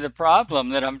exactly the problem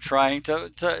that I'm trying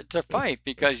to fight,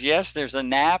 because yes, there's a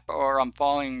nap, or I'm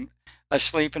falling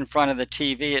asleep in front of the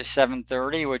TV at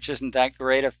 7:30, which isn't that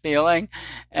great a feeling,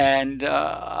 and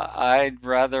I'd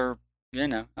rather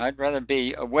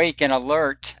be awake and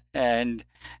alert, and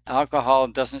alcohol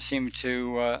doesn't seem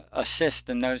to assist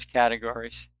in those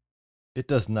categories. It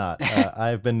does not.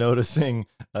 I've been noticing,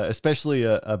 especially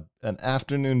an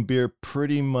afternoon beer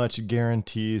pretty much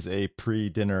guarantees a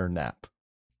pre-dinner nap.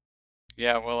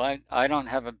 Yeah, well, I don't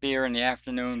have a beer in the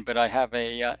afternoon, but I have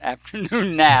a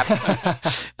afternoon nap.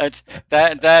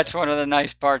 That's one of the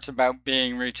nice parts about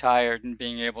being retired and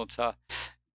being able to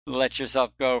let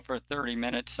yourself go for 30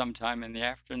 minutes sometime in the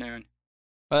afternoon.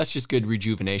 Well, that's just good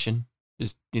rejuvenation.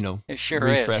 Just, It sure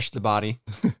refresh is. the body.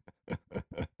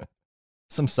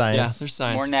 Some Yeah, science. there's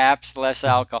science. More naps, less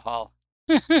alcohol.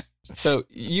 So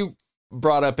you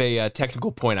brought up a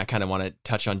technical point I kind of want to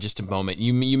touch on just a moment.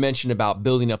 You mentioned about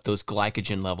building up those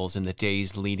glycogen levels in the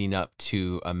days leading up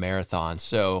to a marathon.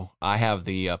 So I have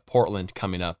the Portland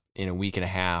coming up in a week and a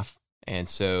half, and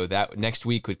so that next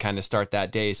week would kind of start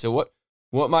that day. So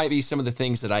what might be some of the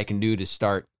things that I can do to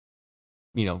start,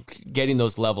 getting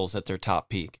those levels at their top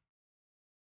peak?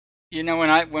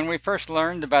 When we first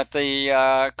learned about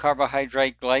the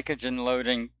carbohydrate glycogen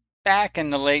loading back in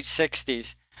the late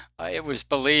 60s, it was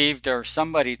believed, or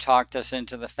somebody talked us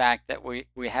into the fact, that we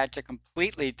had to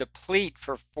completely deplete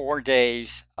for 4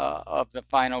 days of the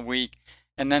final week.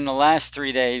 And then the last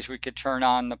 3 days, we could turn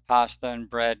on the pasta and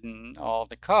bread and all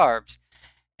the carbs.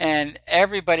 And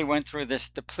everybody went through this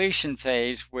depletion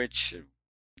phase, which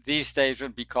these days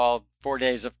would be called 4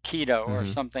 days of keto or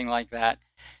something like that.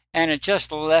 And it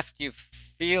just left you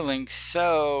feeling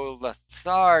so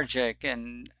lethargic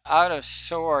and out of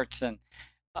sorts. And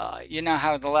you know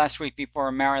how the last week before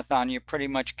a marathon, you're pretty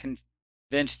much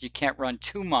convinced you can't run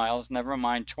 2 miles, never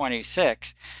mind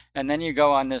 26. And then you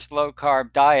go on this low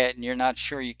carb diet and you're not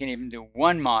sure you can even do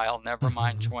 1 mile, never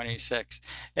mind 26.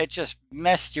 It just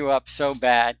messed you up so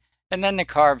bad. And then the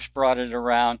carbs brought it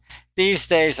around. These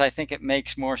days, I think it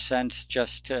makes more sense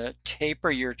just to taper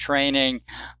your training,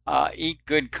 eat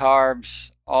good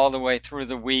carbs all the way through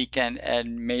the week,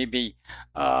 and maybe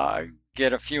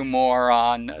get a few more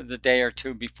on the day or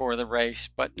two before the race,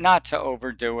 but not to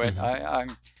overdo it.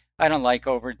 I don't like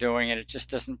overdoing it. It just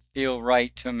doesn't feel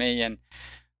right to me. And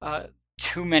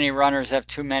too many runners have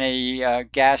too many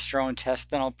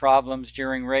gastrointestinal problems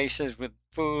during races with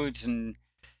foods and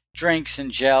drinks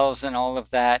and gels and all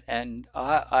of that. And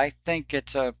I think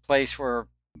it's a place where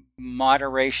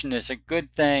moderation is a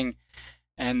good thing.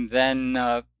 And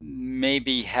then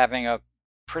maybe having a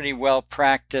pretty well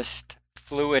practiced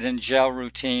fluid and gel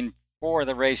routine for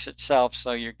the race itself,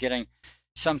 so you're getting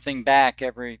something back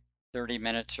every 30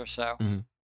 minutes or so.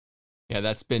 Yeah,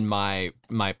 that's been my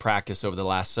practice over the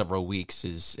last several weeks.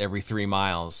 Is every 3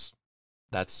 miles.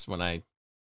 That's when I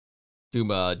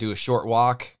do a short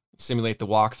walk, simulate the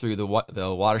walk through the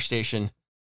water station.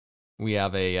 We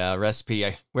have a recipe.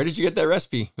 Where did you get that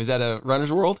recipe? Was that a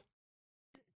Runner's World?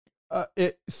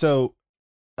 So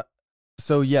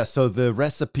the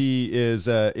recipe is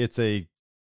it's a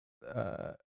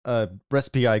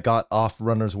recipe I got off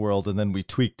Runner's World, and then we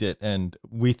tweaked it and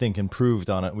we think improved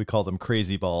on it. We call them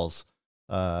crazy balls.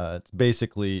 It's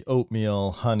basically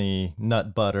oatmeal, honey,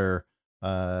 nut butter,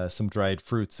 some dried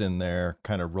fruits in there,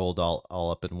 kind of rolled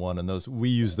all up in one. And we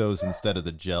use those instead of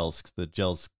the gels, because the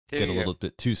gels get a little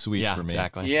bit too sweet for me.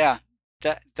 Exactly. Yeah,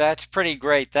 that's pretty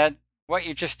great. What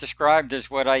you just described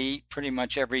is what I eat pretty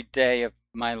much every day of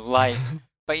my life.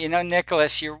 But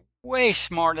Nicholas, you're way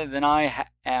smarter than I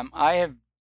am. I have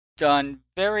done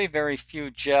very, very few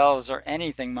gels or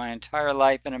anything my entire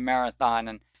life in a marathon,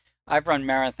 and I've run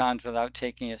marathons without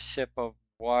taking a sip of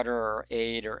water or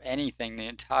aid or anything the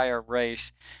entire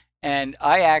race. And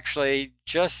I actually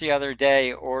just the other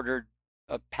day ordered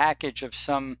a box of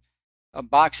some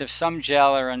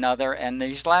gel or another, and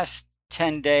these last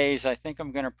 10 days, I think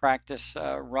I'm going to practice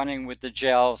running with the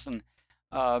gels and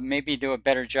maybe do a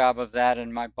better job of that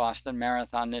in my Boston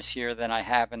Marathon this year than I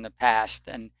have in the past.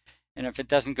 And if it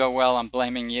doesn't go well, I'm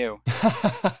blaming you.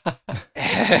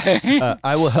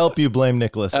 I will help you blame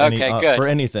Nicholas good. for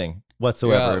anything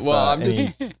whatsoever. Yeah, well, I'm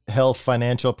any health,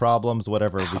 financial problems,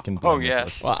 whatever, we can blame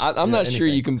Nicholas. Well, I'm not sure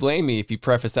you can blame me if you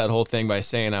preface that whole thing by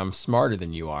saying I'm smarter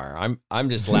than you are. I'm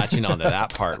just latching onto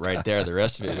that part right there. The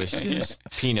rest of it was just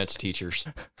peanuts teachers.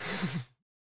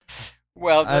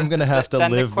 Well, I'm going to have to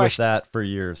live with that for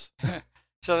years.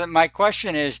 So my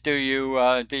question is, do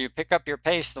you pick up your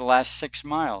pace the last 6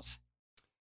 miles?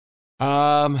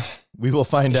 We will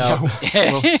find out.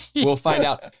 We'll find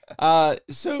out.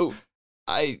 So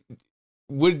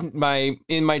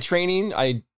in my training,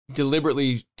 I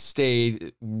deliberately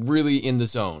stayed really in the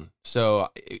zone. So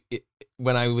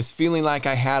when I was feeling like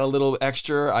I had a little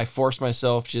extra, I forced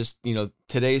myself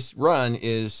today's run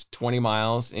is 20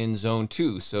 miles in zone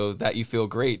 2. So that you feel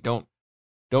great. Don't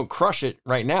crush it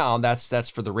right now.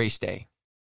 That's for the race day.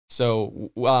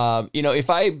 So, if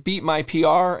I beat my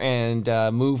PR and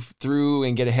move through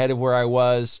and get ahead of where I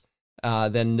was,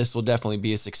 then this will definitely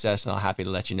be a success, and I'll happy to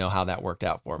let you know how that worked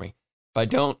out for me. If I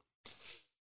don't,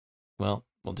 well,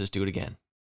 we'll just do it again.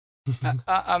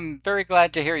 I'm very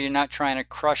glad to hear you're not trying to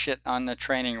crush it on the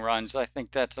training runs. I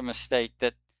think that's a mistake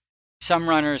that some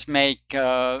runners make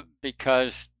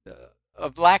because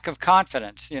of lack of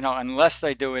confidence. Unless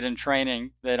they do it in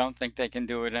training, they don't think they can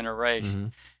do it in a race. Mm-hmm.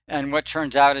 And what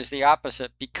turns out is the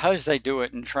opposite. Because they do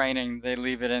it in training, they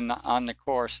leave it on the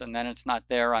course, and then it's not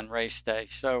there on race day.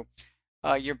 So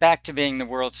you're back to being the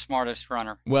world's smartest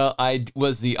runner. Well, I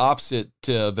was the opposite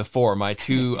before. My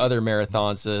 2 other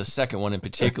marathons, the second one in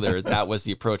particular, that was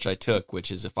the approach I took,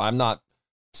 which is if I'm not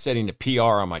setting a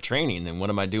PR on my training, then what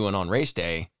am I doing on race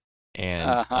day?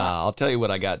 And I'll tell you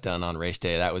what I got done on race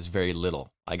day. That was very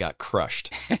little. I got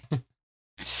crushed.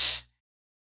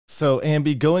 So,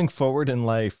 Amby, going forward in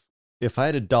life, if I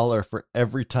had $1 for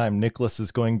every time Nicholas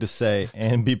is going to say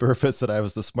Amby Burfoot said I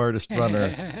was the smartest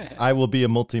runner, I will be a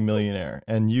multimillionaire.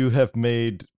 And you have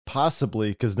made possibly,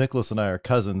 because Nicholas and I are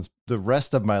cousins, the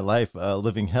rest of my life a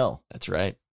living hell. That's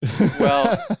right.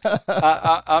 Well,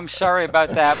 I'm sorry about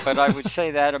that, but I would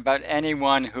say that about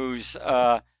anyone who's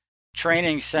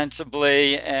training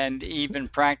sensibly and even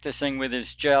practicing with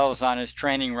his gels on his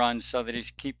training runs so that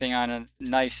he's keeping on a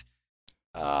nice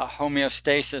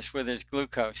homeostasis with his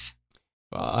glucose.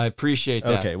 Well, I appreciate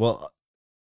that. Okay, well,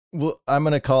 I'm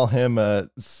going to call him a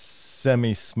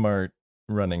semi-smart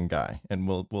running guy, and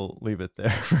we'll leave it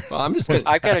there. Well, I'm just gonna.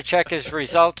 I've got to check his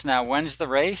results now. When's the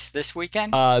race? This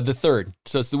weekend? The 3rd.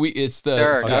 So it's the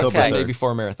 3rd. Okay. Sunday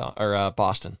before marathon or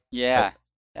Boston. Yeah.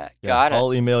 Got it.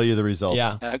 I'll email you the results.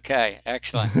 Yeah. Okay.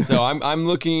 Excellent. So I'm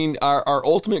looking. Our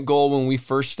ultimate goal when we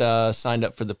first signed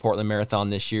up for the Portland Marathon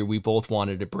this year, we both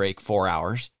wanted to break 4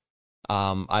 hours.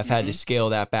 I've had to scale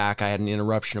that back. I had an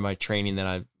interruption in my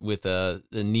training with the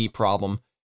knee problem,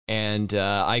 and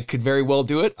I could very well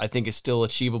do it. I think it's still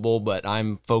achievable, but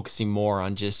I'm focusing more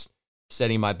on just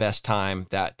setting my best time.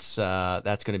 That's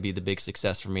going to be the big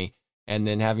success for me, and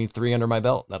then having 3 under my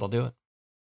belt. That'll do it.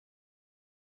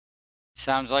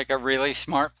 Sounds like a really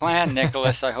smart plan,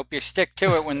 Nicholas. I hope you stick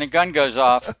to it when the gun goes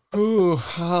off. Ooh,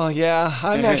 oh yeah.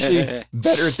 I'm actually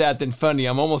better at that than Funny.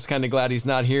 I'm almost kind of glad he's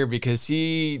not here because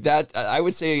I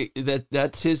would say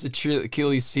that's his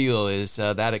Achilles heel is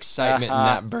that excitement and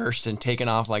that burst and taking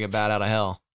off like a bat out of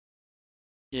hell.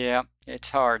 Yeah, it's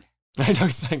hard. I know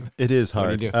exactly. It is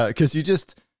hard because you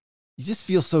just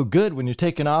feel so good when you're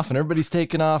taking off and everybody's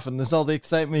taking off and there's all the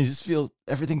excitement. You just feel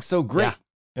everything's so great,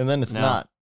 and then it's not.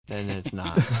 Then it's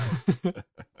not.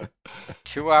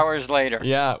 2 hours later.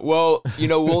 Yeah. Well,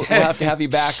 we'll have to have you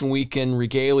back and we can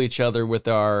regale each other with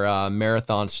our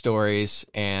marathon stories.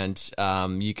 And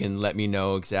you can let me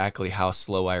know exactly how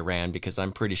slow I ran because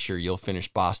I'm pretty sure you'll finish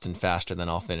Boston faster than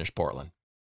I'll finish Portland.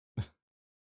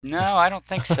 No, I don't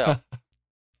think so.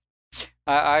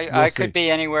 I could be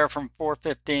anywhere from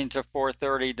 4:15 to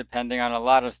 4:30, depending on a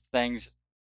lot of things,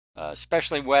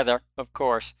 especially weather, of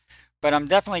course. But I'm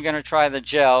definitely going to try the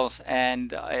gels,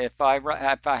 and if I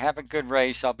have a good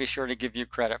race, I'll be sure to give you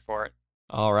credit for it.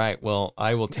 All right. Well,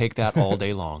 I will take that all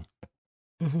day long.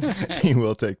 He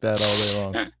will take that all day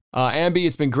long. Amby,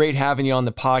 it's been great having you on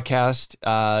the podcast.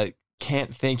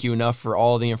 Can't thank you enough for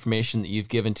all the information that you've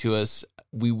given to us.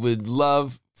 We would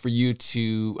love for you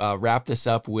to wrap this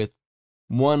up with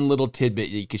one little tidbit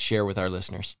that you could share with our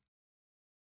listeners.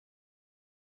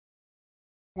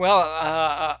 Well,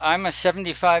 I'm a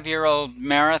 75-year-old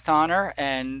marathoner,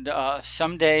 and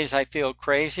some days I feel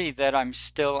crazy that I'm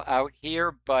still out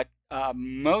here, but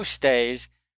most days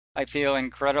I feel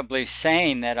incredibly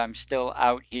sane that I'm still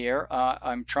out here.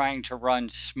 I'm trying to run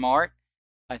smart.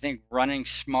 I think running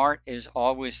smart is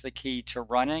always the key to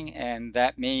running, and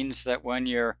that means that when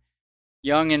you're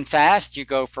young and fast, you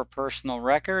go for personal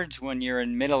records. When you're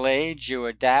in middle age, you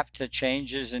adapt to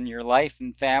changes in your life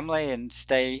and family and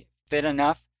stay fit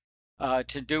enough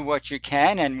to do what you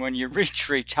can. And when you reach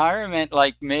retirement,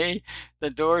 like me,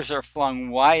 the doors are flung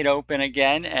wide open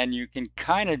again, and you can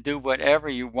kind of do whatever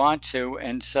you want to.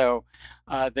 And so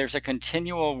there's a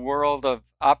continual world of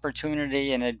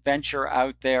opportunity and adventure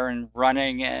out there in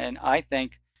running. And I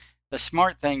think the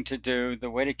smart thing to do,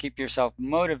 the way to keep yourself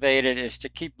motivated, is to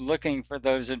keep looking for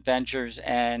those adventures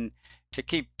and to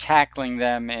keep tackling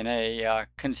them in a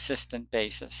consistent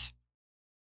basis.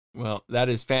 Well, that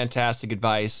is fantastic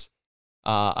advice.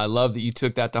 I love that you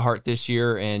took that to heart this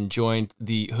year and joined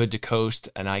the Hood to Coast,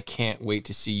 and I can't wait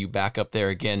to see you back up there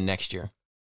again next year.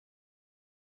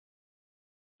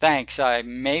 Thanks. I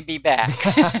may be back.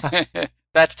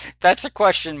 That's a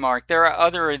question mark. There are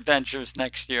other adventures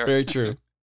next year. Very true.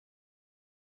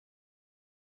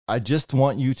 I just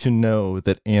want you to know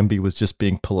that Amby was just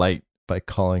being polite by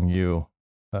calling you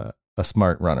a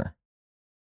smart runner.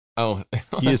 Oh,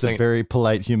 he is a very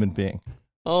polite human being.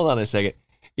 Hold on a second.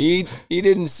 He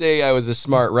didn't say I was a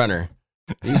smart runner.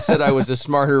 He said I was a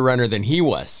smarter runner than he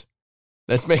was.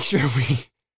 Let's make sure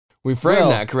we frame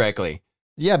that correctly.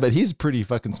 Yeah, but he's a pretty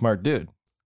fucking smart dude.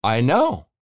 I know.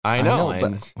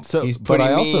 But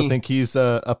I also think he's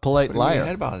a polite liar.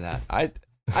 Head about that. I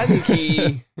think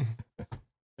he,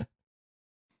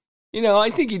 I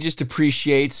think he just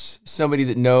appreciates somebody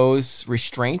that knows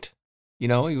restraint. He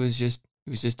was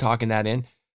just talking that in.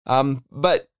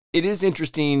 But it is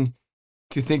interesting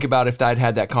to think about if I'd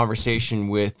had that conversation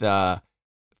with,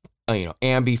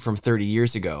 Amby from 30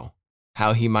 years ago,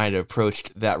 how he might have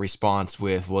approached that response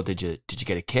with, well, did you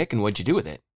get a kick and what'd you do with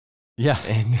it? Yeah.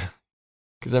 And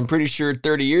because I'm pretty sure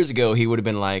 30 years ago, he would have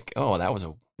been like, oh, that was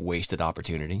a wasted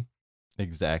opportunity.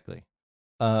 Exactly.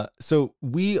 So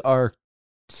we are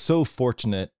so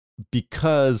fortunate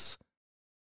because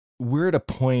we're at a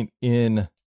point in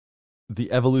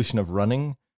the evolution of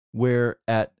running where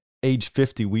at age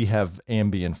 50, we have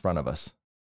Amby in front of us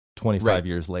 25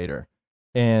 years later.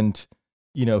 And,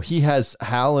 he has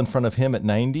Hal in front of him at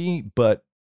 90, but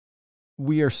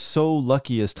we are so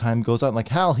lucky as time goes on. Like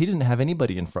Hal, he didn't have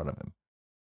anybody in front of him.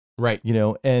 Right.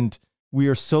 And we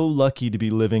are so lucky to be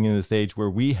living in this age where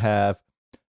we have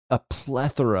a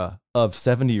plethora of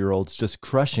 70-year-olds just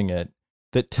crushing it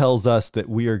that tells us that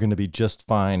we are going to be just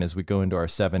fine as we go into our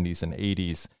 70s and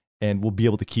 80s, and we'll be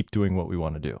able to keep doing what we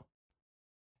want to do.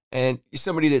 And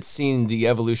somebody that's seen the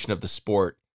evolution of the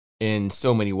sport in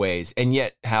so many ways, and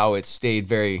yet how it's stayed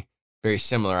very, very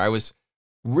similar. I was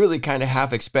really kind of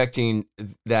half expecting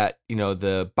that,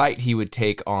 the bite he would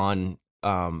take on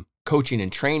coaching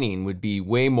and training would be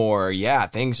way more,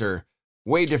 things are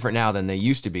way different now than they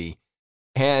used to be.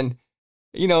 And,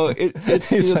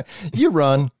 it's... like, you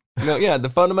run.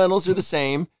 The fundamentals are the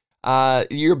same.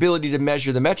 Your ability to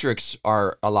measure the metrics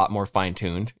are a lot more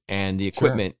fine-tuned, and the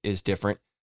equipment is different.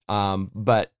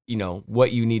 But,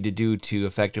 what you need to do to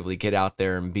effectively get out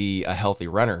there and be a healthy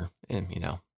runner, and,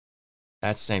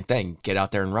 that's the same thing. Get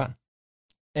out there and run.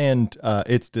 And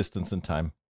it's distance and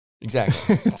time.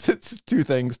 Exactly. it's two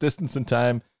things, distance and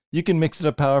time. You can mix it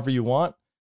up however you want,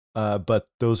 but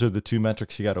those are the two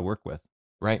metrics you got to work with.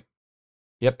 Right.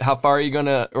 Yep. How far are you going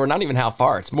to, or not even how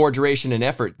far, it's more duration and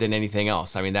effort than anything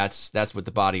else. I mean, that's what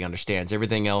the body understands.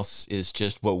 Everything else is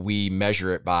just what we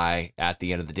measure it by at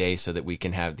the end of the day so that we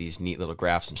can have these neat little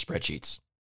graphs and spreadsheets.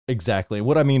 Exactly.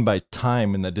 What I mean by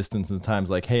time and the distance and time is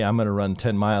like, hey, I'm going to run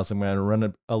 10 miles. Am I going to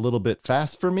run a little bit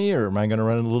fast for me, or am I going to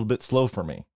run a little bit slow for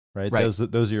me? Right.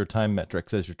 Those are your time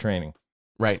metrics as you're training.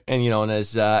 Right. And, and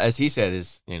as he said,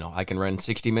 I can run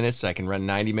 60 minutes, I can run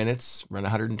 90 minutes, run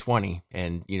 120.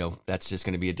 And, that's just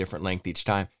going to be a different length each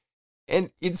time. And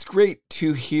it's great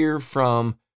to hear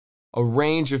from a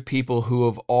range of people who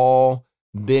have all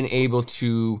been able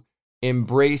to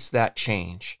embrace that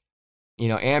change.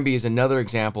 Amby is another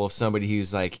example of somebody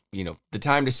who's like, the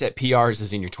time to set PRs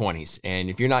is in your 20s. And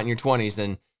if you're not in your 20s,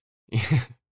 then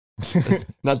it's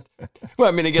not, well,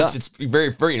 I mean, I guess it's very,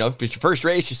 if it's your first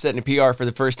race, you're setting a PR for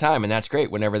the first time, and that's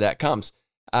great whenever that comes.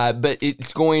 But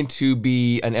it's going to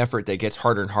be an effort that gets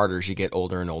harder and harder as you get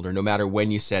older and older, no matter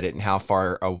when you set it and how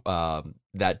far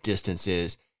that distance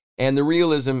is. And the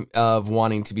realism of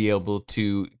wanting to be able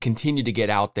to continue to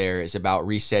get out there is about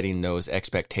resetting those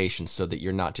expectations so that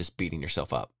you're not just beating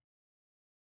yourself up.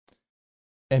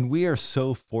 And we are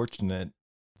so fortunate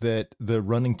that the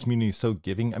running community is so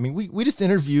giving. I mean, we just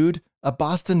interviewed a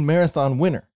Boston Marathon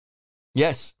winner.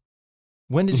 Yes.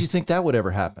 When did you think that would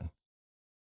ever happen?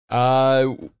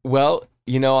 Well,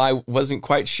 I wasn't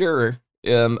quite sure,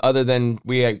 other than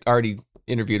we had already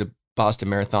interviewed a Boston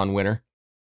Marathon winner.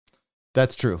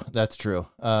 That's true.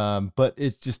 But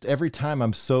it's just every time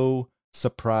I'm so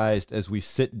surprised as we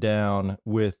sit down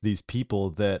with these people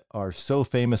that are so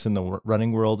famous in the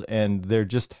running world, and they're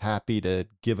just happy to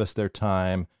give us their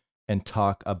time and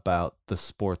talk about the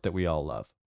sport that we all love.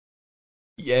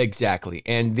 Yeah, exactly.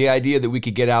 And the idea that we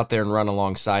could get out there and run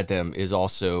alongside them is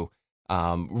also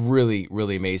really,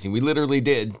 really amazing. We literally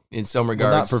did in some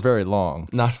regards. Well, not for very long.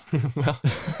 Not well.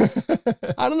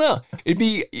 I don't know.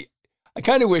 I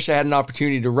kind of wish I had an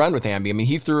opportunity to run with Amby. I mean,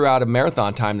 he threw out a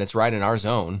marathon time that's right in our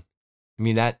zone. I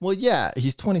mean that. Well, yeah,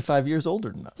 he's 25 years older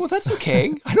than us. Well, that's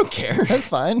okay. I don't care. That's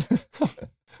fine.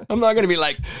 I'm not going to be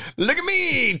like, look at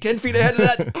me, 10 feet ahead of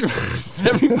that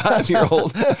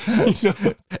 75-year-old.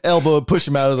 Elbow and push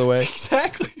him out of the way.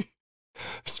 Exactly.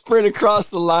 Sprint across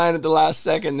the line at the last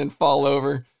second, then fall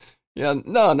over. Yeah,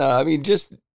 no. I mean,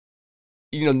 just,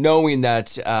 knowing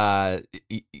that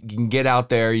you can get out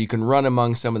there, you can run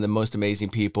among some of the most amazing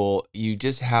people. You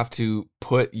just have to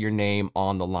put your name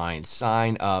on the line,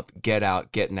 sign up, get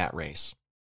out, get in that race.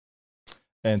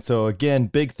 And so, again,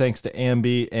 big thanks to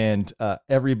Amby, and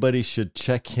everybody should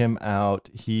check him out.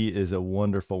 He is a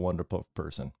wonderful, wonderful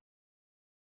person.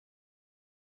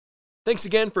 Thanks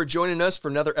again for joining us for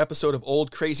another episode of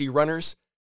Old Crazy Runners.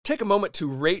 Take a moment to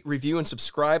rate, review, and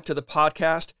subscribe to the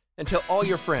podcast, and tell all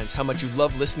your friends how much you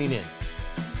love listening in.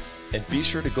 And be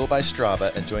sure to go by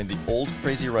Strava and join the Old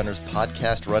Crazy Runners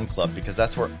Podcast Run Club, because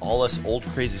that's where all us old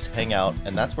crazies hang out,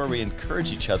 and that's where we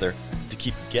encourage each other to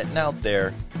keep getting out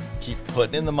there, keep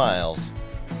putting in the miles,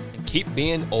 and keep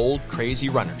being old crazy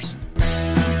runners.